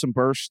have some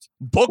burst.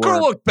 Booker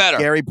looked better.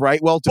 Gary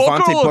Brightwell, Devontae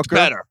Booker looked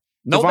better.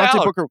 No Devontae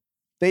doubt. Booker.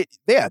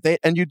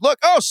 And you'd look,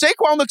 oh,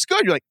 Saquon looks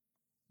good. You're like,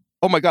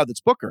 oh my God, that's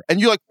Booker. And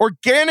you like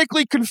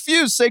organically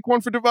confuse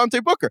Saquon for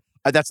Devontae Booker.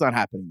 That's not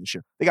happening this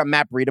year. They got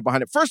Matt Breida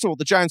behind it. First of all,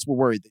 the Giants were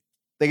worried.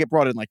 They get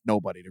brought in like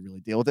nobody to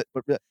really deal with it.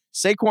 But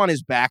Saquon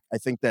is back. I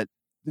think that,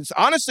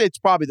 honestly, it's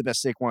probably the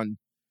best Saquon.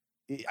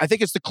 I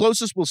think it's the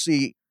closest we'll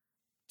see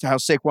to how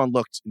Saquon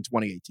looked in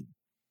 2018.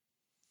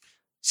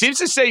 Seems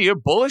to say you're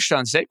bullish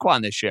on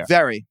Saquon this year.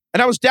 Very.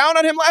 And I was down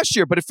on him last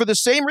year, but for the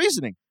same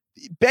reasoning.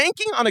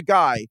 Banking on a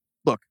guy,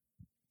 look,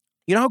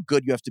 You know how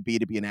good you have to be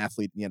an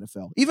athlete in the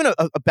NFL? Even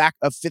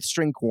a fifth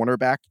string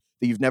cornerback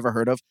that you've never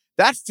heard of.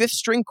 That fifth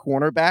string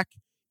cornerback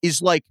is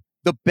like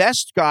the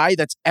best guy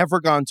that's ever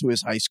gone to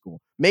his high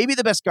school. Maybe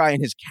the best guy in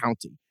his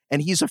county.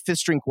 And he's a fifth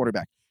string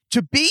quarterback.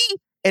 To be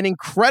an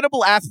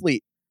incredible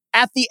athlete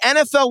at the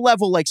NFL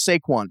level like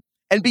Saquon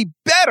and be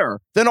better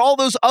than all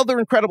those other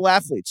incredible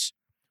athletes,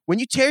 when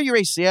you tear your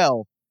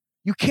ACL,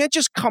 you can't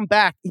just come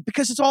back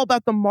because it's all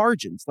about the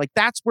margins. Like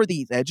that's where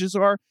these edges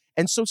are.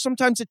 And so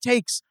sometimes it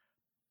takes,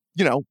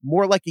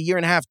 more like a year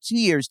and a half, 2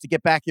 years to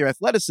get back your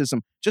athleticism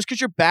just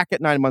because you're back at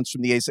 9 months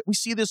from the ACL. We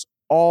see this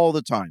all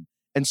the time.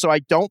 And so I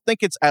don't think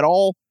it's at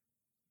all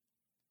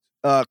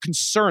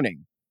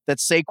concerning that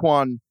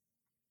Saquon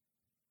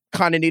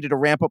kind of needed a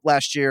ramp up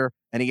last year.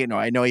 And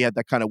I know he had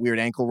that kind of weird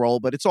ankle roll,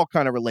 but it's all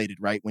kind of related,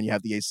 right? When you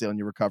have the ACL and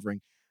you're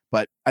recovering.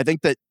 But I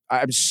think that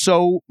I'm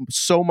so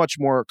much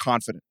more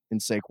confident in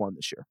Saquon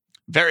this year.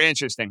 Very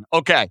interesting.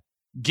 Okay.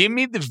 Give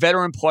me the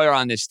veteran player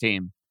on this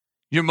team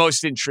you're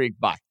most intrigued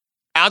by.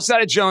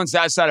 Outside of Jones,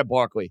 outside of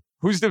Barkley,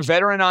 who's the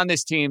veteran on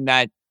this team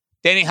that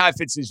Danny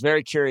Heifetz is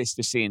very curious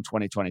to see in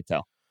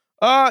 2022?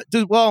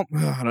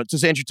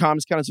 Does Andrew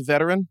Thomas count as a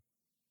veteran?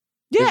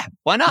 Yeah,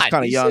 why not? He's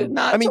kind of young.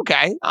 It's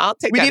okay. I'll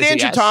take that. We need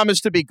Andrew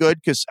Thomas to be good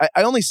because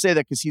I only say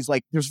that because he's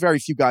like, there's very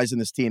few guys in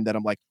this team that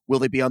I'm like, will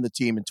they be on the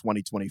team in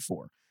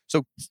 2024?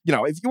 So,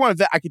 if you want to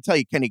vet, I could tell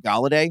you Kenny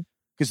Golladay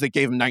because they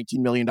gave him $19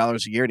 million a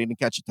year. He didn't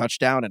catch a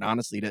touchdown. And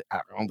honestly,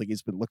 I don't think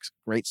looks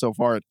great so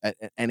far at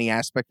any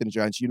aspect in a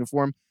Giants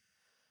uniform.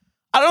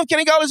 I don't know if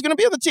Kenny Golladay is going to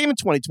be on the team in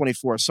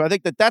 2024. So I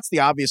think that's the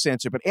obvious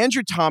answer. But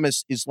Andrew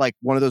Thomas is like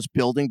one of those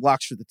building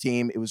blocks for the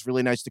team. It was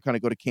really nice to kind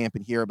of go to camp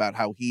and hear about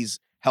how he's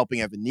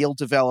helping Evan Neal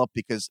develop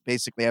because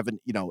basically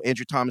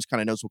Andrew Thomas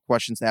kind of knows what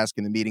questions to ask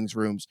in the meetings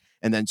rooms.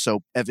 And then so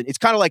Evan, it's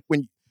kind of like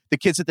when the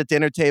kids at the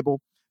dinner table,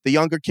 the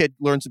younger kid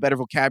learns a better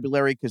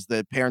vocabulary because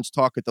the parents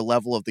talk at the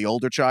level of the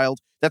older child.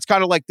 That's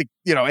kind of like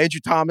Andrew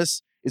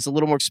Thomas is a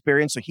little more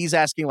experienced. So he's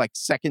asking like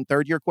second,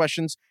 third year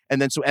questions.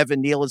 And then so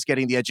Evan Neal is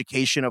getting the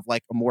education of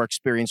like a more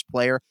experienced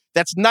player.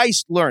 That's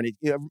nice to learn.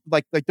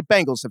 Like the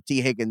Bengals have T.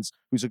 Higgins,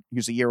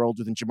 who's a year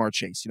older than Jamar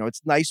Chase.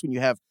 It's nice when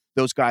you have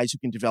those guys who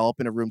can develop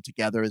in a room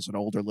together as an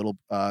older little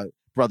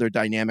brother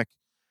dynamic.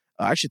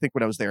 I actually think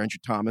when I was there, Andrew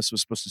Thomas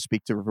was supposed to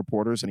speak to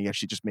reporters, and he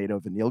actually just made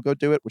Evan Neal go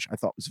do it, which I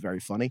thought was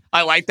very funny.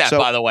 I like that,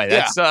 by the way.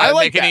 That's I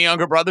like making a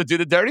younger brother do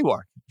the dirty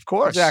work. Of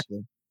course.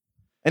 Exactly.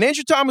 And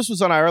Andrew Thomas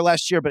was on IR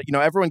last year, but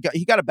everyone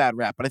got a bad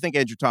rap. But I think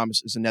Andrew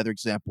Thomas is another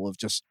example of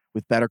just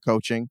with better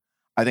coaching.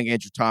 I think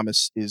Andrew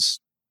Thomas is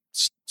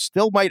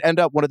still might end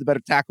up one of the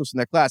better tackles in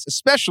that class,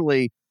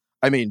 especially,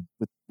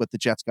 with what the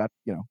Jets got,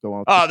 going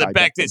on. Oh, the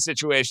Becton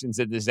situation's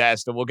a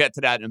disaster. We'll get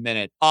to that in a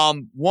minute.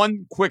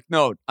 One quick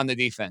note on the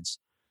defense.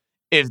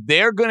 If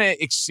they're going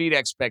to exceed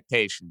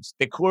expectations,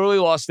 they clearly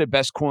lost their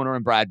best corner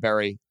in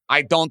Bradbury.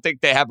 I don't think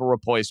they have a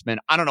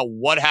replacement. I don't know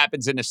what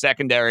happens in the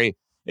secondary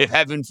if,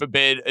 heaven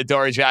forbid,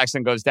 Adoree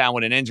Jackson goes down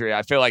with an injury.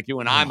 I feel like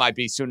you and I might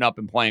be suiting up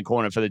and playing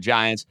corner for the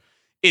Giants.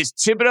 Is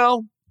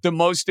Thibodeau the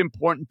most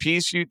important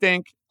piece, you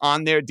think,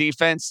 on their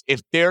defense?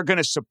 If they're going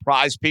to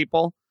surprise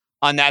people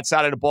on that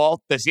side of the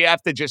ball, does he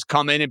have to just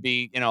come in and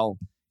be,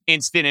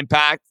 instant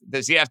impact?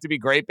 Does he have to be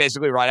great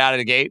basically right out of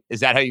the gate? Is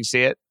that how you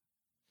see it?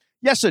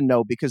 Yes and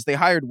no, because they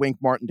hired Wink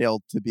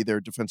Martindale to be their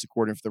defensive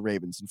coordinator for the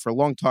Ravens. And for a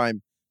long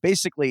time,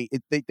 basically,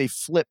 they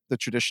flipped the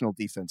traditional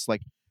defense.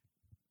 Like,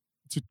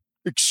 to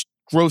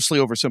grossly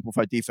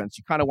oversimplified defense,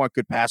 you kind of want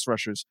good pass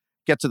rushers,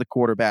 get to the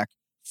quarterback.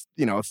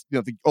 If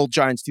the old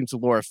Giants teams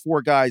of lore, if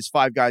 4 guys,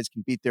 5 guys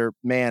can beat their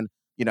man,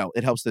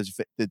 it helps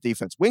the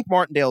defense. Wink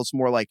Martindale is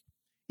more like,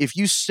 if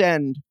you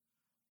send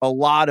a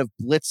lot of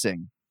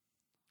blitzing,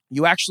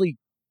 you actually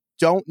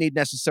don't need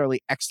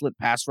necessarily excellent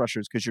pass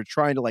rushers because you're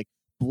trying to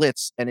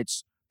blitz, and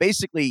it's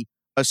basically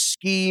a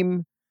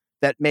scheme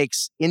that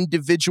makes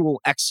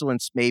individual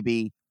excellence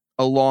maybe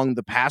along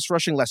the pass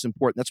rushing less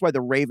important. That's why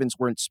the Ravens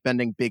weren't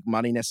spending big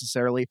money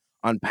necessarily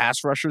on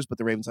pass rushers, but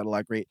the Ravens had a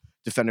lot of great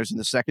defenders in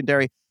the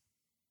secondary.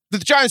 The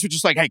Giants were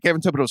just like, hey,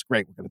 Kevin Thibodeau's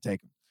great. We're going to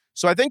take him.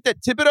 So I think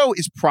that Thibodeau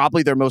is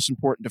probably their most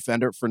important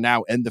defender for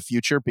now and the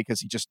future because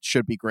he just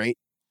should be great.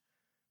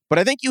 But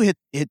I think you hit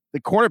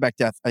the cornerback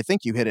depth. I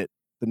think you hit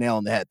the nail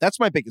on the head. That's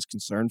my biggest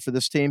concern for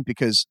this team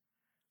because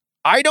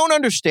I don't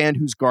understand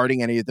who's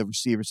guarding any of the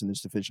receivers in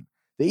this division.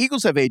 The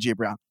Eagles have A.J.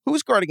 Brown.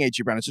 Who's guarding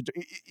A.J. Brown?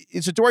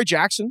 Is Adoree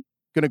Jackson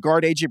going to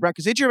guard A.J. Brown?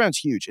 Because A.J. Brown's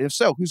huge. And if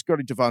so, who's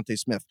guarding Devontae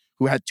Smith,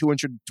 who had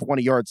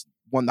 220 yards,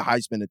 won the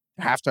Heisman at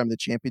halftime of the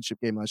championship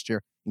game last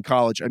year in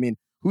college?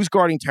 Who's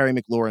guarding Terry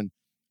McLaurin?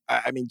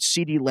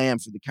 CeeDee Lamb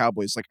for the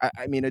Cowboys.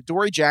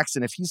 Adoree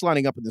Jackson, if he's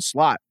lining up in the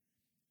slot,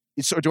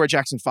 is Adoree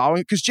Jackson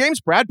following? Because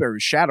James Bradbury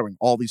was shadowing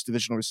all these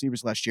divisional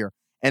receivers last year.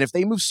 And if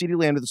they move CeeDee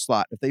Lamb to the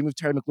slot, if they move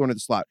Terry McLaurin to the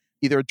slot,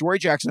 either Adoree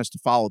Jackson has to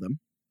follow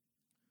them,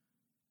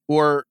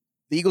 or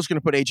the Eagles going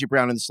to put A.J.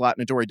 Brown in the slot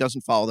and Adoree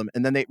doesn't follow them.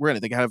 And then they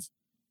have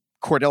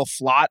Cordell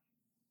Flott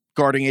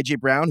guarding A.J.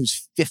 Brown,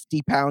 who's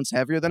 50 pounds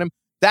heavier than him.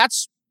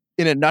 That's,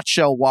 in a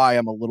nutshell, why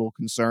I'm a little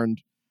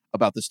concerned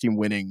about this team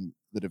winning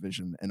the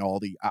division. And all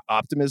the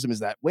optimism is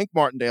that Wink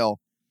Martindale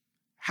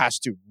has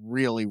to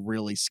really,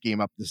 really scheme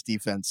up this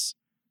defense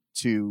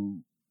to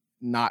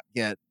not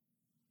get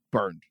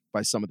burned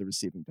by some of the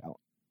receiving talent.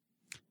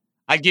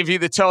 I give you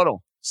the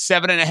total.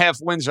 7.5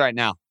 wins right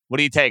now. What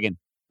are you taking?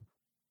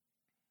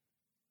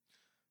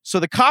 So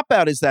the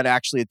cop-out is that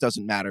actually it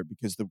doesn't matter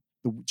because the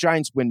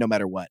Giants win no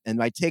matter what. And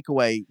my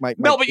takeaway...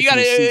 No, but you got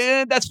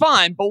to... That's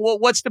fine. But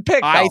what's the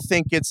pick, though? I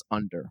think it's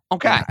under.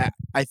 Okay.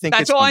 I think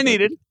that's all under. I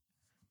needed.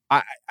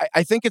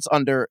 I think it's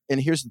under.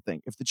 And here's the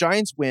thing. If the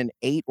Giants win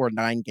 8 or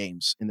 9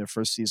 games in their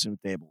first season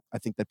with Dable, I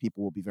think that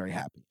people will be very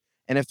happy.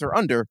 And if they're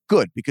under,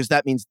 good, because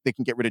that means they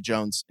can get rid of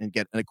Jones and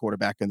get a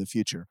quarterback in the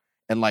future.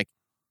 And like,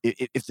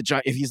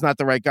 if he's not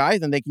the right guy,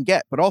 then they can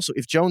get. But also,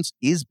 if Jones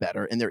is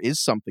better and there is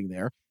something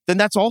there, then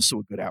that's also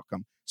a good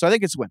outcome. So I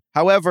think it's a win.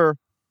 However,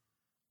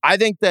 I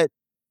think that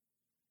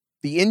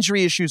the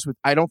injury issues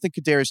I don't think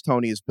Kadarius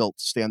Toney is built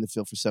to stay on the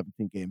field for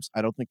 17 games.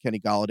 I don't think Kenny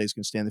Golladay is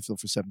going to stay on the field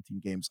for 17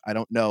 games. I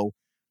don't know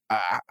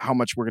how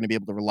much we're going to be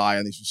able to rely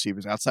on these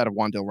receivers outside of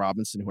Wan'Dale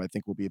Robinson, who I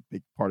think will be a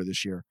big part of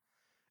this year.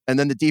 And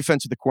then the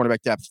defense with the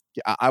cornerback depth,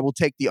 I will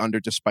take the under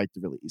despite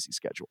the really easy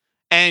schedule.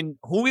 And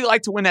who we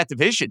like to win that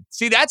division.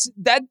 See, that's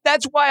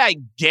why I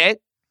get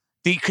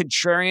the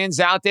contrarians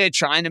out there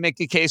trying to make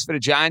a case for the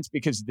Giants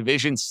because the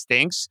division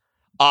stinks.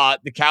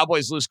 The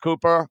Cowboys lose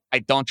Cooper. I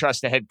don't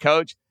trust the head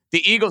coach.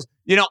 The Eagles,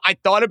 I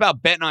thought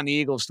about betting on the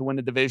Eagles to win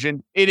the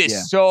division. It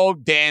is so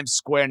damn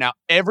square now.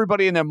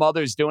 Everybody and their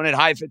mother is doing it.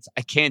 Heifetz,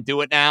 I can't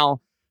do it now.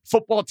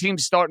 Football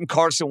team's starting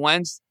Carson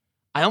Wentz.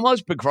 I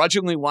almost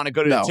begrudgingly want to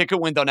go to the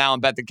ticket window now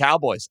and bet the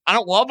Cowboys. I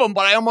don't love them,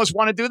 but I almost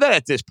want to do that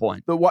at this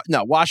point.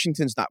 No,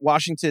 Washington's not.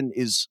 Washington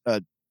is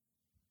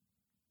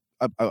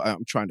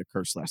I'm trying to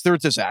curse last. They're a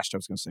disaster. I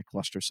was going to say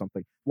cluster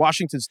something.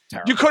 Washington's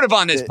terrible. You could have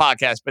on this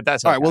podcast, but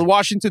that's all right. Well,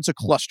 Washington's a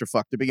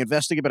clusterfuck. They're being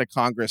investigated by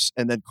Congress,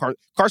 and then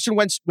Carson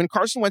Wentz. When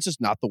Carson Wentz is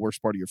not the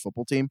worst part of your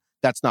football team,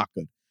 that's not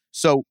good.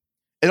 So,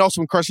 and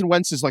also when Carson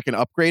Wentz is like an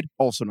upgrade,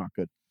 also not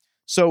good.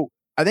 So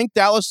I think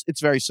Dallas.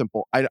 It's very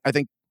simple. I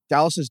think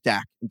Dallas is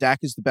Dak. Dak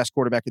is the best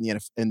quarterback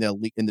in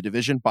the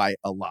division by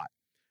a lot.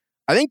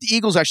 I think the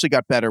Eagles actually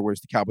got better,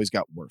 whereas the Cowboys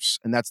got worse,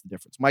 and that's the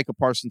difference. Micah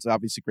Parsons is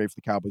obviously great for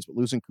the Cowboys, but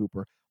losing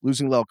Cooper,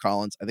 losing La'el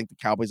Collins, I think the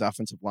Cowboys'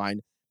 offensive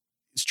line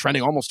is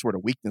trending almost toward a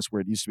weakness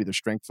where it used to be their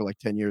strength for like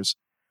 10 years.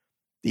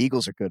 The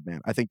Eagles are good, man.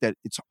 I think that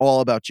it's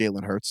all about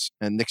Jalen Hurts,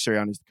 and Nick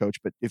Sirianni is the coach.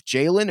 But if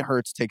Jalen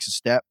Hurts takes a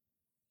step,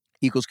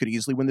 Eagles could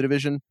easily win the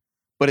division.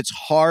 But it's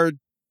hard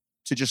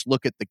to just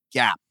look at the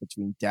gap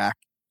between Dak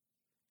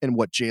and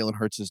what Jalen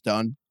Hurts has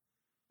done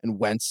and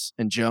Wentz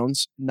and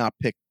Jones, not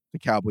pick the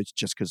Cowboys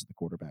just because of the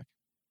quarterback.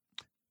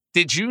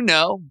 Did you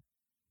know,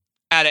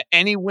 out of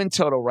any win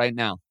total right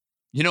now,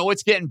 you know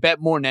what's getting bet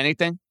more than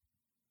anything?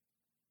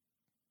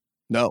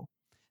 No.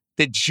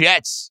 The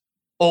Jets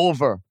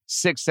over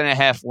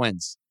 6.5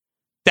 wins.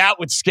 That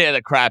would scare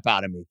the crap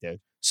out of me, dude.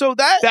 So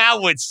that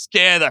would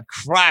scare the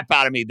crap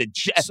out of me. The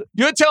Jets.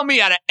 You're telling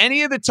me out of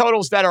any of the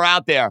totals that are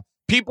out there,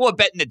 people are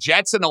betting the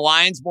Jets and the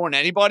Lions more than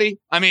anybody?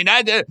 I mean,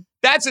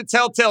 that's a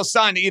telltale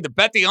sign to either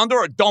bet the under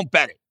or don't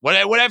bet it.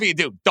 Whatever you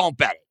do, don't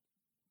bet it.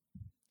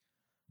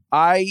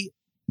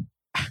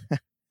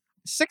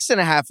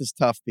 6.5 is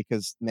tough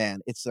because, man,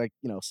 it's like,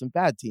 some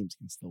bad teams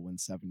can still win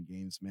 7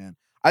 games, man.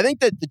 I think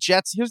that the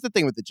Jets, here's the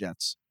thing with the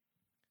Jets.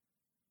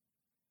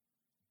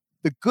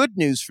 The good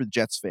news for the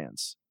Jets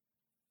fans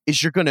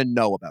is you're going to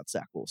know about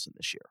Zach Wilson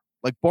this year.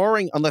 Like,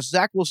 unless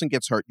Zach Wilson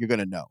gets hurt, you're going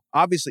to know.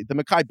 Obviously, the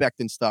Mekhi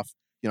Becton stuff,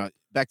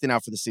 Becton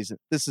out for the season,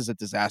 this is a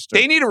disaster.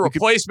 They need a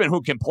replacement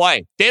who can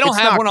play. They don't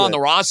have one on the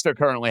roster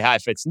currently,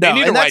 Heifetz. They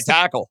need a right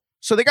tackle.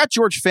 So they got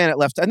George Fant at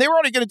left, and they were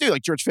already going to do,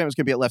 George Fant was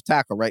going to be at left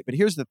tackle, right? But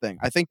here's the thing.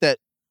 I think that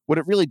what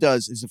it really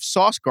does is if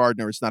Sauce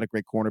Gardner is not a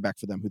great cornerback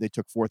for them, who they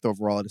took 4th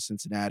overall out of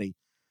Cincinnati,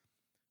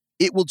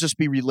 it will just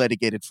be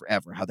relitigated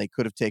forever, how they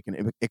could have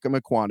taken Ikem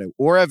Ekwonu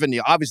or Evan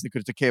Neal. Obviously,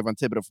 could have taken Kayvon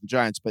Thibodeau for the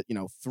Giants, but,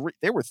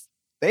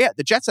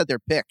 the Jets had their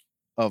pick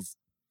of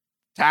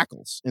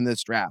tackles in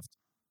this draft.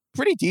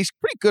 Pretty decent,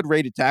 pretty good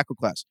rated tackle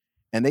class.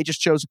 And they just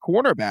chose a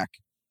cornerback,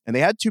 and they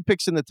had 2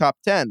 picks in the top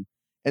 10.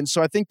 And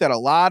so I think that a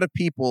lot of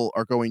people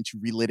are going to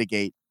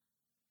relitigate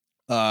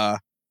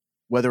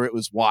whether it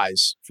was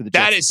wise for the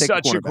Jets. That is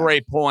such a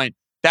great point.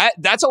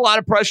 That's a lot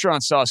of pressure on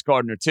Sauce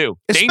Gardner, too.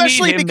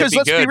 Especially because,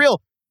 let's be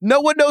real,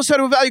 no one knows how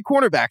to evaluate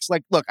cornerbacks.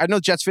 Like, look, I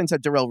know Jets fans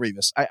had Darrelle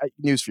Revis.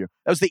 News for you.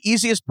 That was the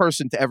easiest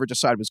person to ever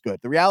decide was good.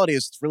 The reality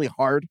is it's really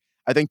hard,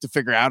 I think, to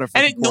figure out if.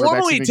 And it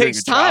normally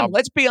takes time.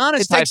 Let's be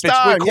honest. It takes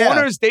time. With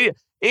corners,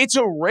 it's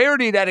a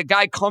rarity that a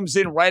guy comes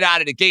in right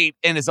out of the gate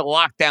and is a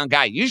lockdown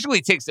guy. Usually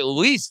it takes at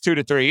least 2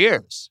 to 3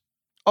 years.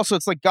 Also,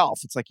 it's like golf.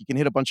 It's like you can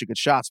hit a bunch of good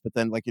shots, but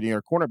then like you're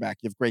a cornerback,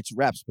 you have great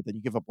reps, but then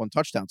you give up 1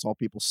 touchdown. It's all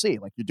people see.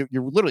 Like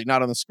you're literally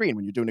not on the screen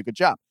when you're doing a good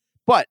job.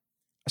 But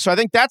so I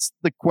think that's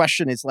the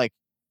question is like,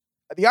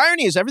 the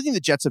irony is everything the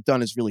Jets have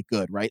done is really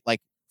good, right?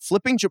 Like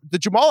flipping the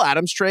Jamal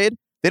Adams trade.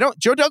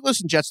 Joe Douglas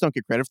and Jets don't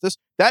get credit for this.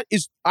 That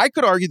is, I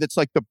could argue that's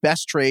like the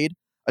best trade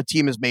a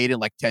team has made in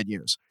like 10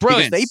 years.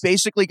 Brilliant. Because they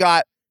basically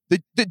got,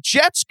 the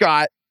Jets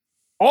got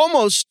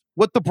almost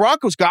what the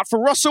Broncos got for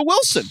Russell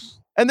Wilson.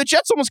 And the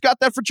Jets almost got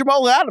that for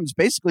Jamal Adams.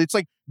 Basically, it's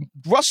like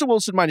Russell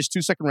Wilson minus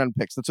 2 second-round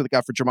picks. That's what they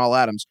got for Jamal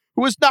Adams,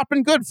 who has not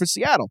been good for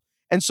Seattle.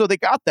 And so they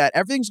got that.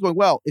 Everything's going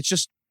well. It's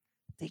just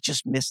they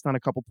just missed on a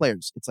couple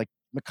players. It's like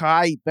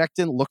Mekhi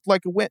Becton looked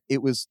like a win.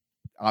 It was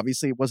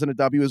obviously it wasn't a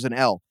W, it was an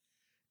L.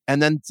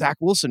 And then Zach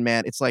Wilson,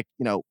 man, it's like,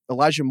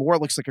 Elijah Moore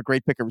looks like a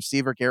great pick of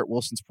receiver. Garrett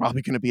Wilson's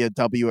probably going to be a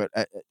W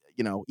at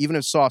even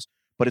if Sauce,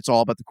 but it's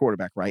all about the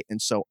quarterback, right?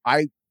 And so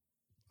I'm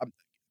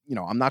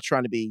not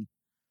trying to be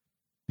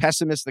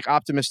pessimistic,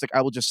 optimistic.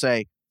 I will just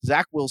say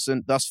Zach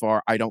Wilson thus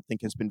far, I don't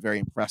think has been very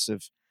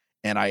impressive.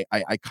 And I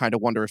kind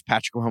of wonder if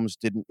Patrick Mahomes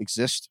didn't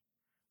exist,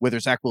 whether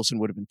Zach Wilson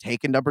would have been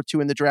taken number 2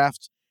 in the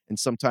draft. And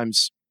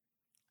sometimes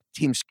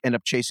teams end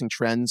up chasing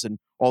trends and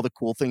all the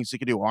cool things he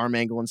can do, arm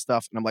angle and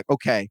stuff. And I'm like,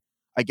 okay,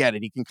 I get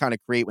it. He can kind of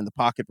create when the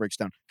pocket breaks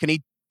down. Can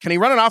he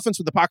run an offense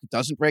when the pocket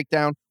doesn't break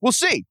down? We'll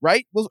see,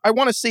 right? I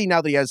want to see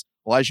now that he has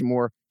Elijah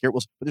Moore, Garrett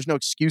Wilson, but there's no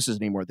excuses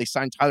anymore. They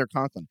signed Tyler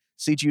Conklin.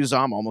 C.J.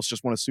 Uzomah almost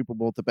just won a Super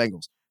Bowl with the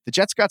Bengals. The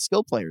Jets got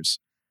skill players.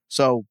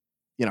 So,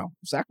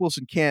 Zach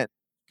Wilson can't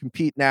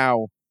compete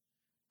now.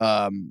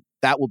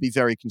 That will be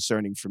very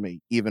concerning for me,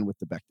 even with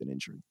the Becton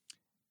injury.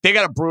 They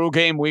got a brutal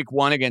game week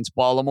 1 against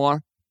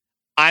Baltimore.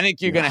 I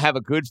think you're going to have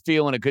a good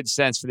feel and a good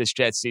sense for this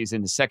Jets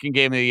season. The second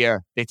game of the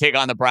year, they take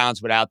on the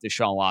Browns without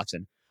Deshaun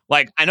Watson.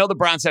 Like, I know the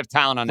Browns have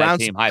talent on that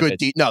team.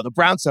 No, the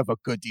Browns have a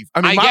good defense.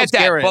 I get that,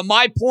 Garrett, but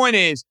my point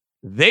is,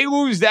 they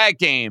lose that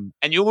game,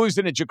 and you lose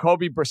to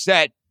Jacoby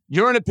Brissett,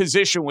 you're in a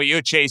position where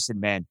you're chasing,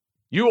 man.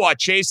 You are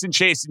chasing,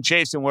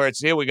 where it's,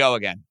 here we go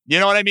again. You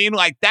know what I mean?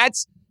 Like,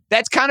 that's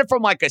kind of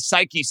from like a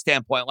psyche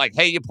standpoint. Like,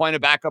 hey, you're playing a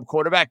backup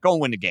quarterback, go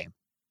and win the game.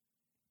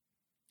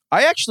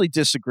 I actually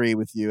disagree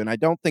with you, and I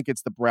don't think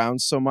it's the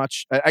Browns so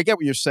much. I get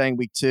what you're saying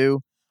week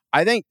 2.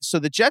 I think, so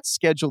the Jets'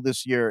 schedule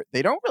this year,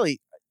 they don't really,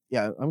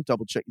 I'm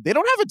double checking. They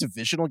don't have a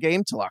divisional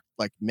game till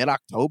like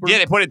mid-October. Yeah,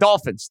 they put it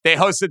Dolphins. They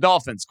host the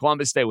Dolphins,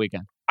 Columbus Day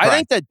weekend. I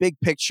think that big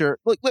picture,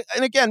 look,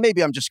 and again,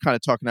 maybe I'm just kind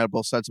of talking out of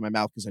both sides of my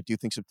mouth because I do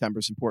think September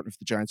is important if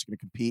the Giants are going to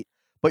compete.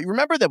 But you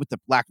remember that with the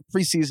lack of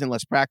preseason,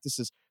 less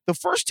practices, the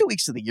first 2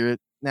 weeks of the year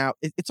now,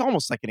 it's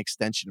almost like an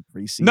extension of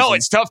preseason. No,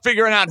 it's tough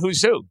figuring out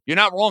who's who. You're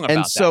not wrong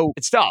about that.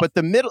 It's tough.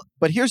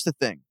 But here's the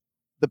thing.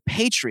 The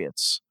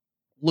Patriots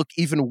look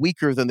even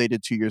weaker than they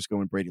did 2 years ago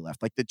when Brady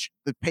left. Like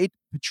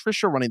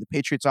Patricia running the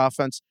Patriots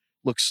offense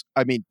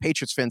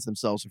Patriots fans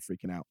themselves are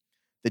freaking out.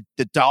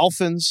 The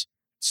Dolphins,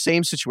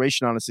 same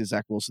situation, honestly, as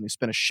Zach Wilson. They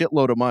spent a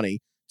shitload of money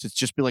to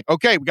just be like,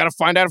 okay, we got to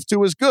find out if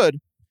Tua is good.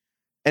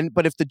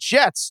 But if the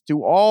Jets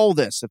do all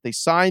this, if they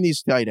sign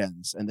these tight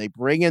ends and they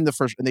bring in the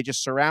first, and they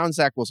just surround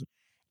Zach Wilson,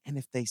 and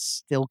if they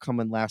still come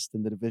in last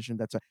in the division,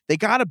 the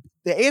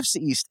AFC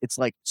East, it's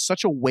like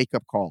such a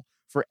wake-up call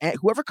for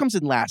whoever comes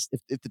in last.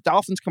 If the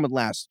Dolphins come in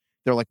last,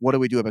 they're like, what do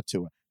we do about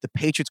Tua? The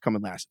Patriots come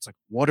in last. It's like,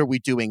 what are we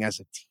doing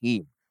as a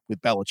team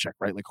with Belichick,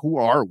 right? Like, who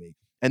are we?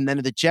 And then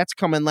if the Jets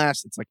come in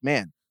last, it's like,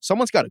 man,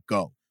 someone's got to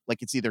go.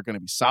 Like, it's either going to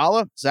be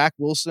Saleh, Zach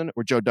Wilson,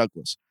 or Joe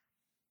Douglas.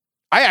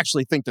 I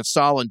actually think that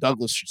Saleh and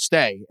Douglas should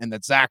stay and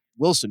that Zach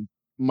Wilson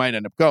might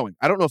end up going.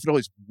 I don't know if it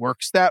always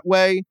works that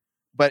way,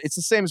 but it's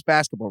the same as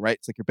basketball, right?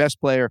 It's like your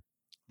best player,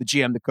 the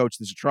GM, the coach,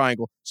 there's a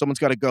triangle. Someone's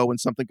got to go when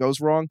something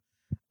goes wrong.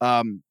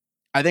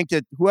 I think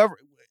that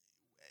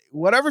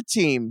whatever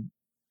team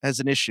has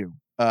an issue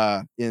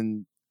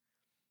in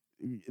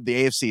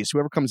the AFC,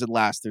 whoever comes in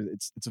last,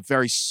 it's a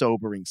very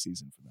sobering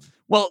season for them.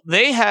 Well,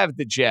 they have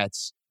the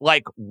Jets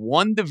like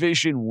one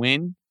division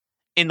win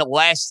in the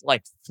last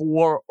like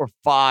 4 or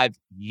 5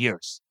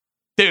 years.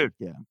 Dude,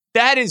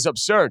 that is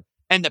absurd.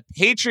 And the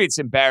Patriots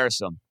embarrass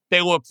them. They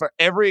look for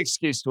every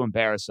excuse to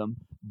embarrass them.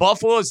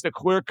 Buffalo is the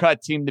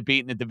clear-cut team to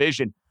beat in the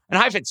division.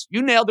 And Heifetz,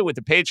 you nailed it with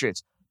the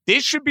Patriots.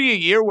 This should be a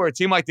year where a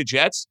team like the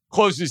Jets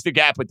closes the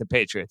gap with the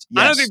Patriots.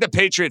 Yes. I don't think the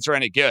Patriots are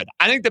any good.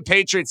 I think the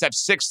Patriots have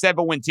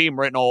 6-7 win team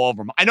written all over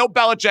them. I know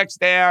Belichick's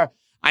there.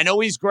 I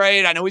know he's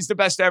great. I know he's the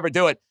best to ever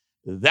do it.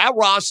 That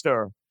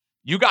roster,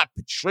 you got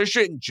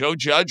Patricia and Joe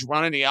Judge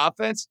running the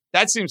offense.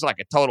 That seems like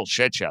a total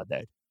shit show,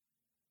 dude.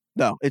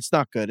 No, it's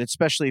not good,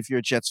 especially if you're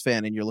a Jets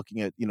fan and you're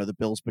looking at, the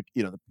Bills, but,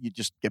 you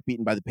just get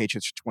beaten by the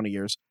Patriots for 20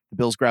 years. The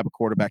Bills grab a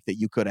quarterback that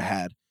you could have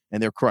had,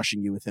 and they're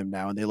crushing you with him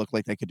now, and they look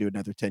like they could do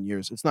another 10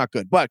 years. It's not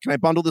good. But can I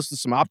bundle this with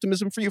some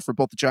optimism for you for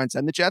both the Giants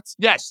and the Jets?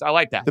 Yes, I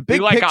like that. The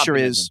big picture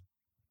is,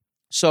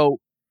 so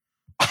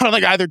I don't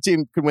think either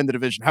team could win the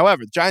division.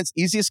 However, the Giants'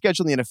 easiest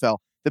schedule in the NFL.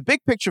 The big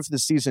picture for the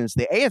season is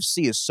the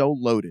AFC is so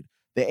loaded.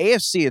 The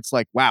AFC, it's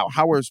like, wow,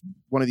 how is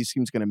one of these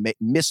teams going to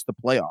miss the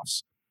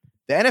playoffs?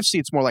 The NFC,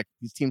 it's more like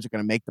these teams are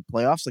going to make the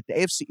playoffs. Like the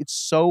AFC, it's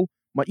so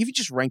much. If you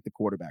just rank the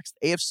quarterbacks,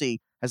 the AFC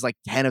has like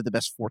 10 of the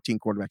best 14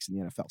 quarterbacks in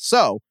the NFL.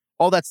 So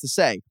all that's to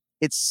say,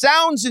 it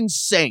sounds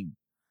insane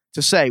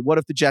to say, what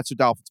if the Jets or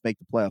Dolphins make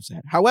the playoffs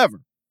ahead? However,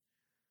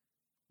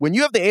 when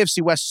you have the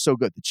AFC West so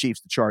good, the Chiefs,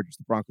 the Chargers,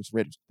 the Broncos,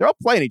 Raiders, they're all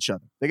playing each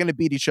other. They're going to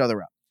beat each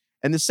other up.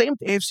 And the same with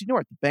the AFC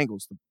North, the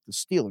Bengals, the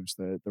Steelers,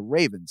 the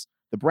Ravens,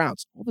 the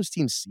Browns. All those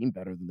teams seem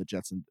better than the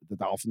Jets and the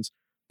Dolphins.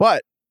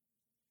 But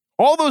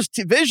all those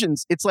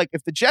divisions, it's like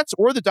if the Jets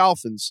or the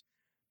Dolphins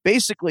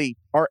basically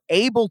are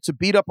able to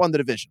beat up on the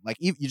division. Like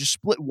you just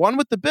split one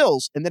with the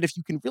Bills, and then if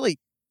you can really,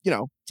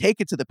 take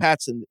it to the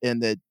Pats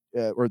and the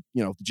the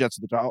Jets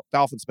or the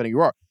Dolphins, depending who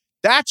you are,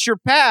 that's your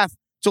path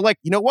to, like,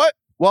 you know what?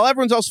 While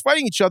everyone's else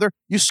fighting each other,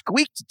 you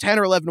squeak to 10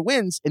 or 11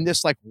 wins in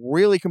this like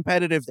really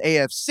competitive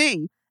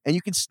AFC, and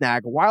you can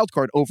snag a wild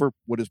card over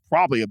what is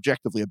probably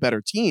objectively a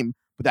better team,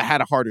 but that had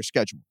a harder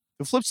schedule.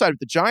 The flip side of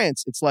the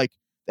Giants, it's like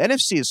the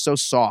NFC is so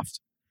soft.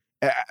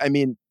 I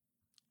mean,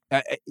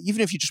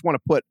 even if you just want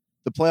to put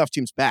the playoff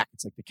teams back,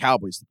 it's like the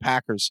Cowboys, the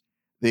Packers,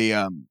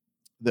 the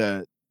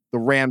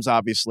Rams,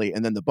 obviously,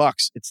 and then the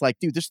Bucks. It's like,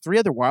 dude, there's 3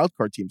 other wild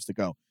card teams to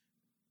go.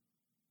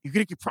 You're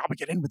going to probably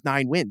get in with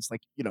 9 wins.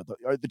 Like,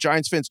 the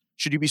Giants fans,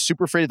 should you be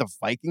super afraid of the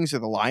Vikings or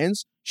the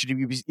Lions? Should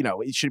you be,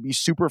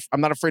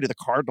 I'm not afraid of the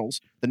Cardinals.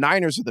 The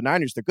Niners are the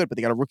Niners. They're good, but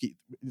they got a rookie.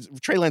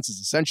 Trey Lance is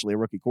essentially a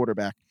rookie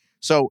quarterback.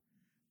 So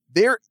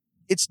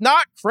it's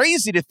not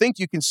crazy to think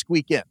you can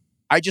squeak in.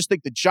 I just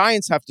think the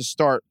Giants have to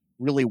start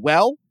really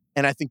well.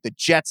 And I think the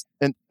Jets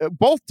and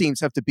both teams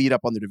have to beat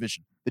up on the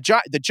division.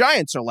 The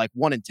Giants are like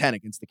 1-10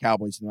 against the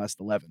Cowboys in the last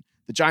 11.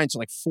 The Giants are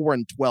like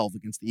 4-12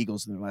 against the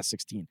Eagles in their last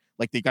 16.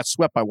 Like, they got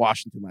swept by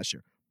Washington last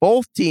year.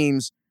 Both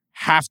teams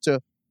have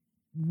to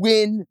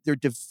win their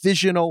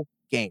divisional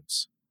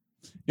games.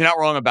 You're not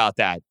wrong about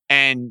that.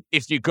 And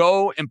if you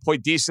go and play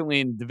decently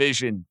in the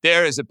division,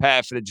 there is a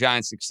path for the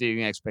Giants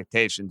exceeding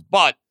expectations.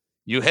 But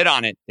you hit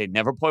on it. They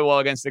never play well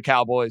against the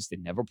Cowboys. They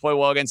never play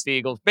well against the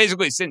Eagles.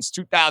 Basically, since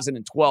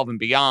 2012 and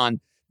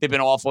beyond, they've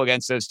been awful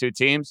against those two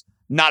teams.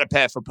 Not a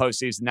path for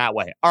postseason that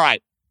way. All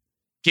right.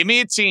 Give me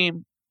a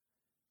team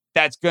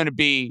that's going to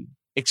be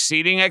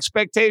exceeding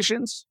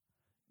expectations.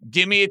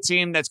 Give me a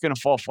team that's going to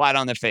fall flat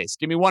on their face.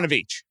 Give me one of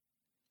each.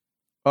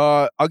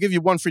 I'll give you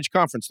one for each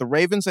conference. The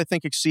Ravens, I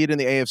think, exceed in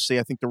the AFC.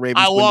 I think the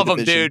Ravens I win love the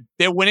them, division. dude.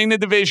 They're winning the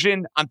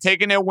division. I'm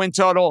taking their win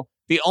total.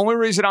 The only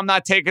reason I'm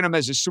not taking them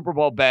as a Super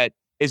Bowl bet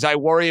is I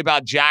worry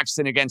about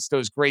Jackson against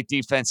those great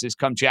defenses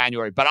come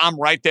January. But I'm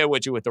right there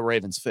with you with the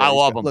Ravens. I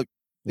love them. Look,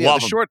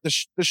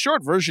 the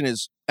short version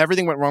is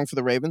everything went wrong for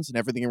the Ravens and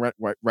everything went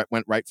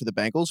right for the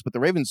Bengals. But the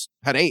Ravens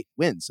had 8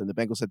 wins and the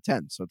Bengals had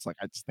 10. So it's like,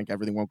 I just think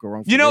everything won't go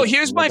wrong for the Ravens.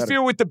 Here's my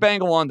fear with the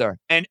Bengal under.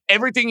 And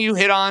everything you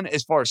hit on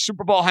as far as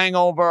Super Bowl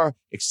hangover,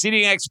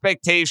 exceeding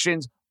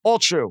expectations, all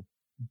true.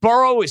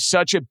 Burrow is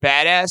such a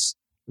badass.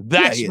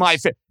 That's my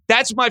fear.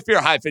 That's my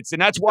fear, Heifetz.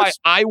 And that's why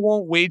I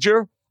won't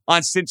wager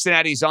on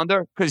Cincinnati's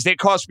under, because they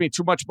cost me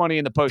too much money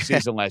in the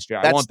postseason last year.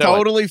 That's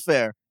totally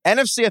fair.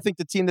 NFC, I think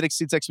the team that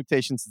exceeds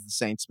expectations is the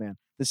Saints, man.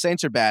 The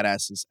Saints are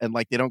badasses, and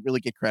like they don't really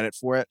get credit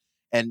for it.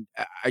 And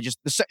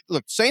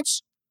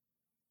Saints.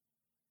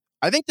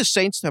 I think the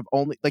Saints have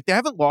they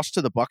haven't lost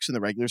to the Bucs in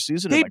the regular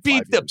season. They in like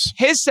beat 5 the years.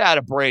 piss out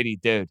of Brady,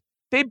 dude.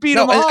 They beat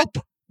him up.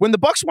 When the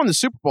Bucs won the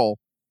Super Bowl,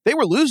 they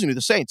were losing to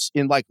the Saints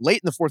in like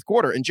late in the fourth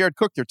quarter, and Jared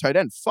Cook, their tight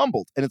end,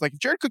 fumbled. And it's like, if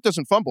Jared Cook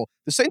doesn't fumble,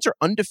 the Saints are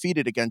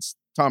undefeated against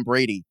Tom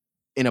Brady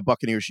in a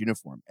Buccaneers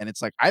uniform. And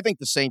it's like, I think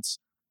the Saints,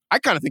 I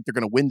kind of think they're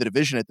going to win the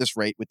division at this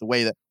rate with the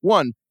way that,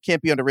 one,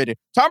 can't be underrated.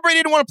 Tom Brady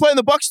didn't want to play in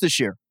the Bucs this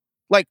year.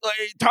 Like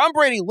Tom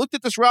Brady looked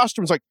at this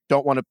roster and was like,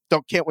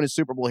 can't win a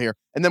Super Bowl here.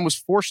 And then was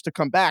forced to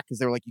come back because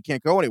they were like, you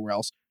can't go anywhere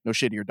else. No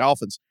shade to your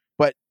Dolphins.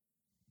 But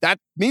that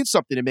means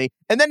something to me.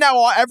 And then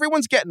now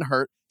everyone's getting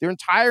hurt. Their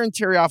entire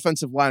interior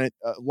offensive line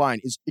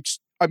is,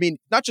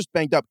 not just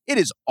banged up. It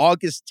is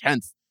August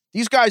 10th.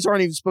 These guys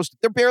aren't even supposed to.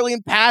 They're barely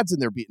in pads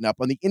and they're beaten up.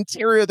 On the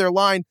interior of their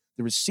line,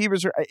 the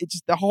receivers are.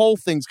 The whole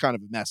thing's kind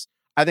of a mess.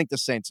 I think the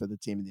Saints are the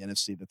team in the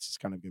NFC that's just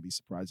kind of going to be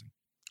surprising.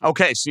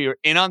 Okay, so you're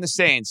in on the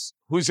Saints.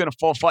 Who's going to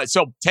fall flat?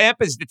 So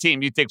Tampa's the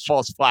team you think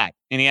falls flat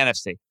in the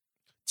NFC.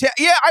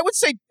 Yeah, I would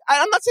say,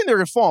 I'm not saying they're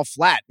going to fall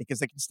flat because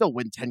they can still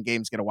win 10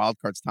 games, get a wild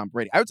card to Tom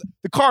Brady. I would say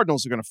the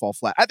Cardinals are going to fall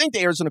flat. I think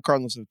the Arizona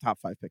Cardinals are the top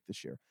 5 pick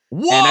this year.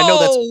 Whoa, and I know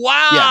that's,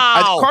 wow.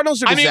 Yeah, the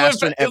Cardinals are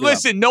disaster.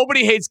 Listen,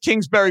 nobody hates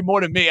Kingsbury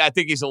more than me. I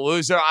think he's a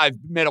loser. I've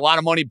made a lot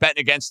of money betting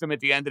against him at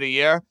the end of the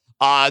year.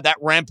 That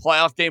Ram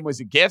playoff game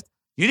was a gift.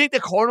 You think the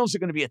Cardinals are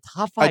going to be a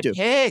top 5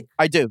 pick?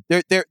 I do.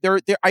 It's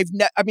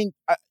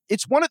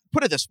one of,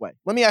 put it this way.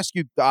 Let me ask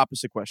you the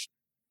opposite question.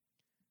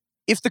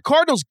 If the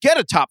Cardinals get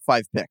a top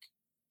 5 pick,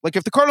 like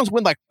if the Cardinals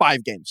win like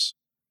 5 games,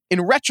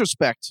 in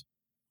retrospect,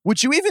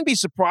 would you even be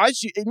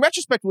surprised? In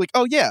retrospect, we're like,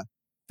 oh yeah,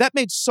 that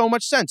made so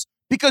much sense.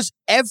 Because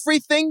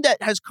everything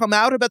that has come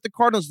out about the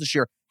Cardinals this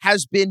year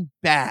has been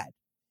bad.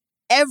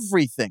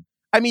 Everything.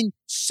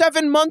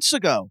 7 months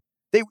ago,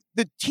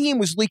 the team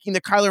was leaking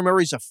that Kyler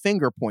Murray's a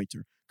finger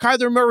pointer.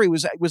 Kyler Murray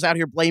was out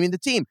here blaming the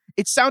team.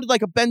 It sounded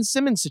like a Ben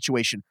Simmons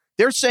situation.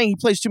 They're saying he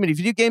plays too many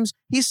video games.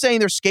 He's saying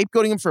they're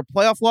scapegoating him for a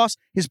playoff loss.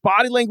 His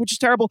body language is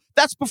terrible.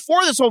 That's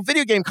before this whole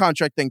video game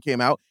contract thing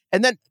came out.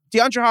 And then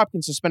DeAndre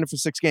Hopkins suspended for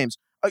 6 games.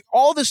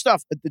 All this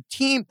stuff, the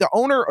team, the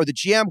owner or the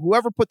GM,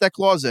 whoever put that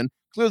clause in,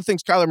 clearly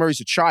thinks Kyler Murray's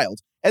a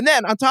child. And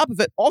then on top of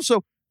it,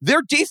 also,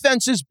 their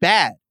defense is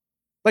bad.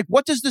 Like,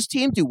 what does this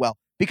team do well?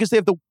 Because they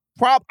have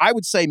I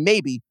would say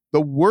maybe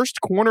the worst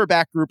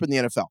cornerback group in the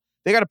NFL.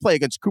 They got to play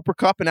against Cooper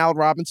Kupp and Allen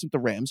Robinson with the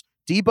Rams,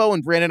 Debo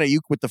and Brandon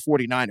Ayuk with the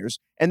 49ers,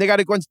 and they got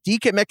to go against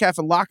DK Metcalf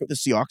and Lockett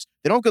with the Seahawks.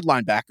 They don't have good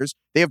linebackers.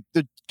 They're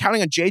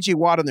counting on J.J.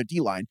 Watt on their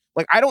D-line.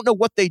 Like, I don't know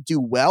what they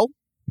do well.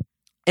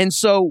 And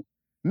so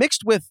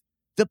mixed with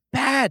the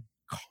bad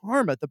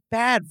karma, the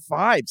bad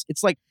vibes,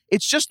 it's like,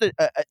 it's just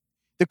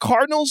the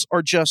Cardinals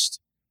are just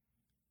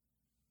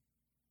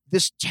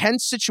this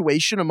tense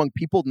situation among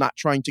people not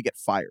trying to get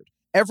fired.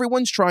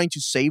 Everyone's trying to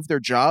save their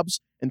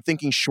jobs and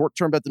thinking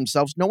short-term about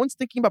themselves. No one's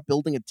thinking about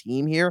building a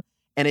team here.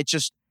 And it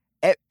just,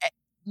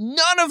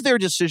 none of their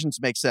decisions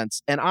make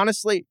sense. And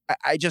honestly,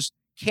 I just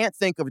can't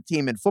think of a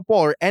team in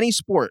football or any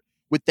sport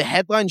with the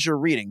headlines you're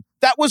reading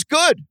that was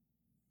good.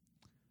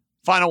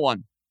 Final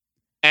one.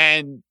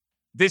 And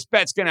this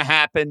bet's going to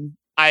happen.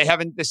 I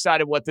haven't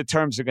decided what the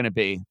terms are going to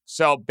be.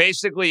 So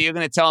basically, you're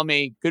going to tell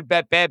me good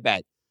bet, bad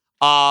bet.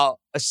 A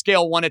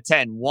scale 1 to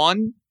 10.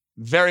 1,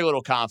 very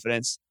little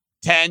confidence.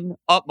 10,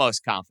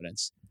 utmost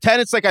confidence. 10,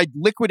 it's like I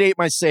liquidate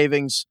my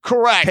savings.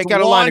 Correct. Take out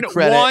a line of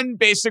credit. 1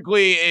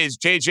 basically is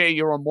JJ,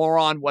 you're a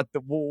moron. What the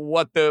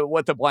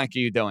blank are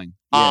you doing?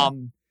 Yeah.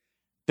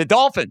 The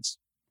Dolphins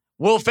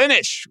will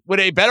finish with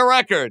a better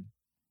record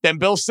than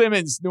Bill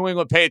Simmons' New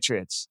England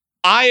Patriots.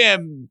 I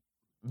am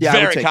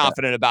very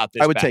confident about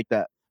this. I would bet. take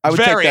that. I would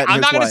take that.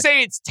 I'm not going to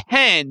say it's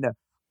 10.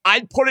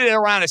 I'd put it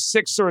around a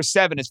 6 or a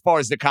 7 as far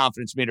as the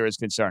confidence meter is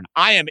concerned.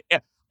 I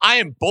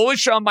am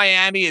bullish on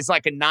Miami as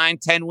like a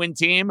 9-10 win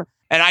team,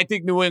 and I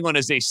think New England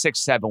is a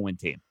 6-7 win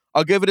team.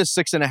 I'll give it a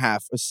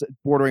 6.5,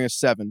 bordering a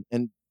 7,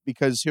 and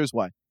because here's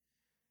why.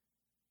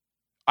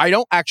 I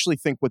don't actually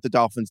think what the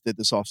Dolphins did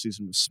this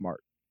offseason was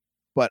smart,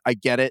 but I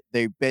get it.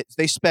 They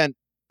spent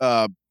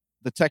the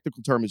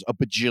technical term is $1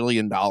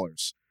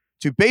 bajillion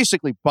to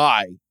basically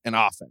buy an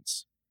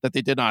offense that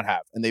they did not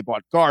have, and they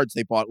bought guards,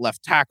 they bought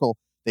left tackle,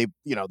 they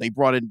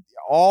brought in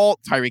all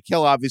Tyreek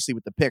Hill, obviously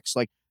with the picks,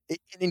 like an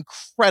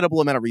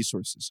incredible amount of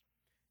resources.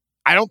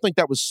 I don't think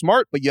that was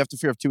smart, but you have to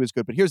fear if 2 is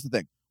good. But here's the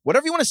thing: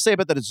 whatever you want to say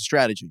about that as a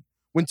strategy,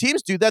 when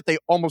teams do that, they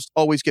almost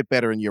always get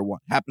better in year 1.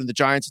 Happened to the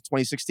Giants in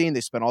 2016.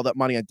 They spent all that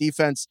money on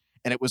defense,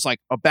 and it was like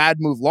a bad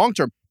move long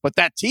term. But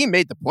that team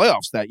made the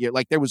playoffs that year.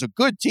 Like, there was a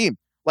good team.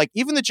 Like,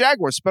 even the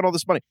Jaguars spent all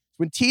this money.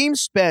 When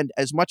teams spend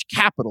as much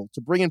capital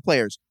to bring in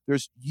players,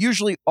 there's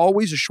usually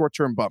always a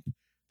short-term bump.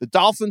 The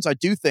Dolphins, I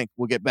do think,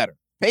 will get better.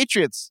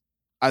 Patriots,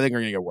 I think, are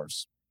going to get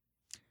worse.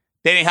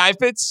 Danny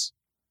Heifetz,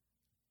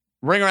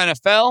 Ringer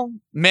NFL,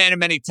 man of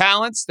many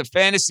talents. The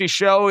fantasy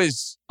show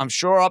is, I'm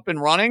sure, up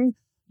and running.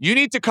 You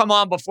need to come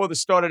on before the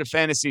start of the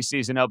fantasy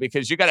season, though,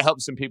 because you got to help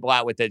some people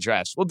out with their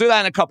drafts. We'll do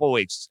that in a couple of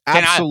weeks.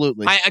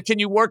 Absolutely. Can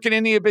you work it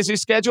into your busy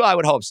schedule? I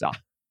would hope so.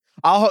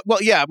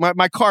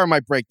 My car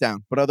might break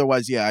down, but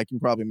otherwise, yeah, I can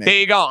probably make it. There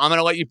you go. I'm going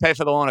to let you pay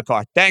for the loaner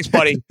car. Thanks,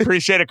 buddy.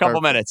 Appreciate a couple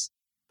minutes.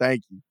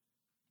 Thank you.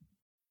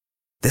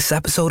 This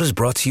episode is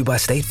brought to you by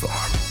State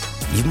Farm.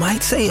 You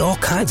might say all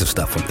kinds of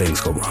stuff when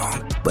things go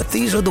wrong, but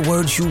these are the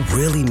words you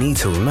really need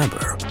to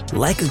remember.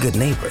 Like a good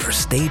neighbor,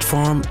 State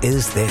Farm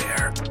is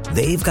there.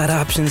 They've got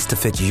options to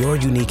fit your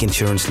unique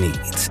insurance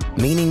needs,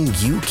 meaning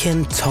you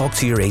can talk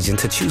to your agent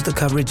to choose the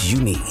coverage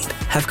you need.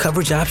 Have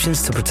coverage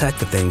options to protect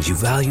the things you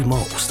value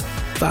most.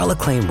 File a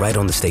claim right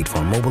on the State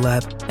Farm mobile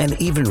app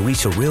and even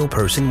reach a real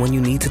person when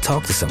you need to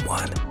talk to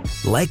someone.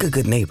 Like a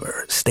good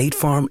neighbor, State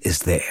Farm is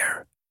there.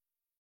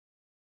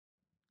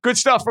 Good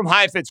stuff from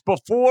Heifetz.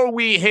 Before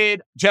we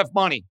hit Jeff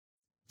Money,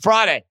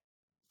 Friday,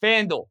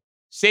 FanDuel,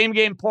 same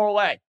game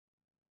parlay.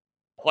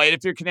 Played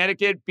if you're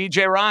Connecticut,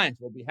 BJ Ryan's.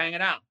 We'll be hanging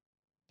out.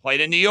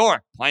 Played in New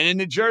York, playing in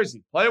New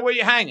Jersey. Play where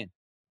you're hanging.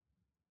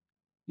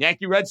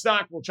 Yankee Red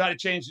Sox, we'll try to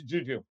change the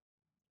juju.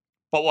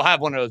 But we'll have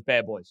one of those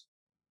bad boys.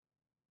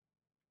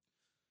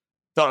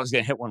 Thought I was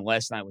going to hit one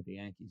last night with the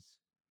Yankees.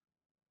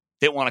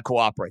 Didn't want to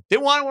cooperate.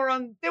 Didn't want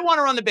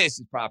to run the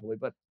bases properly,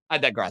 but I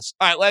digress.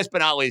 All right, last but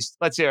not least,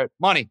 let's hear it.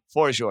 Money,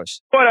 floor is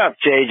yours. What up,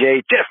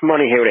 JJ? Jeff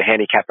Money here with a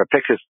handicapper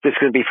picks. This is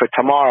going to be for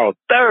tomorrow,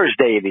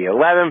 Thursday, the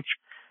 11th.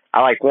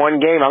 I like one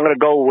game. I'm going to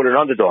go with an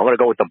underdog. I'm going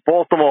to go with the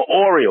Baltimore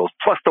Orioles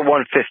plus the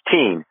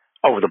 115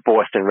 over the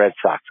Boston Red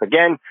Sox.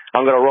 Again,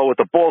 I'm going to roll with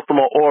the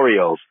Baltimore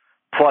Orioles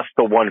plus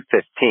the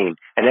 115.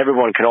 And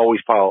everyone can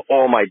always follow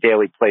all my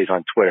daily plays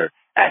on Twitter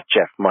at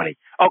Jeff Money.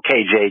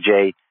 Okay,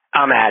 JJ,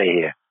 I'm out of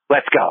here.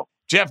 Let's go.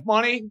 Jeff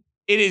Money,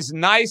 it is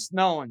nice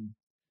knowing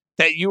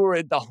that you were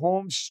at the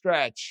home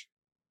stretch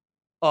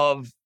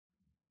of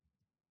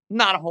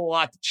not a whole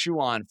lot to chew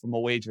on from a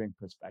wagering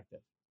perspective.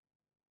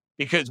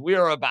 Because we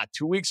are about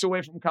 2 weeks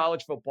away from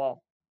college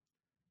football,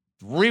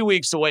 3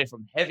 weeks away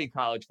from heavy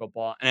college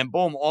football, and then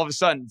boom, all of a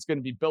sudden, it's going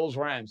to be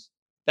Bills-Rams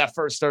that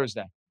first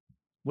Thursday.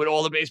 With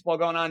all the baseball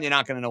going on, you're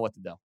not going to know what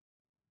to do.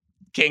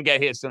 Can't get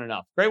here soon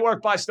enough. Great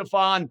work by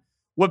Stefan.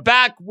 We're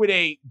back with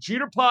a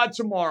Jeter Pod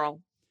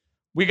tomorrow.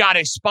 We got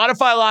a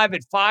Spotify Live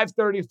at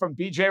 5:30 from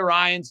BJ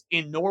Ryan's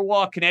in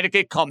Norwalk,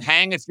 Connecticut. Come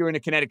hang if you're in the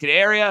Connecticut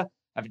area.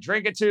 Have a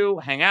drink or two,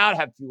 hang out,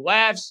 have a few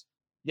laughs.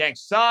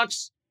 Yanks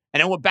sucks.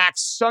 And then we're back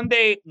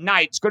Sunday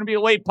night. It's going to be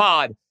a late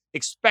pod.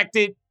 Expect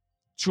it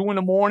 2 in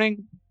the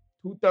morning,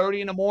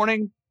 2:30 in the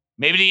morning.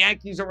 Maybe the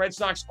Yankees or Red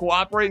Sox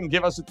cooperate and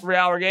give us a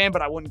 3-hour game,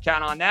 but I wouldn't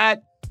count on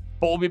that.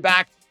 But we'll be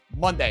back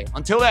Monday.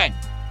 Until then,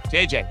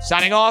 JJ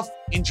signing off.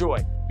 Enjoy.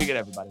 Be good,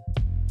 everybody.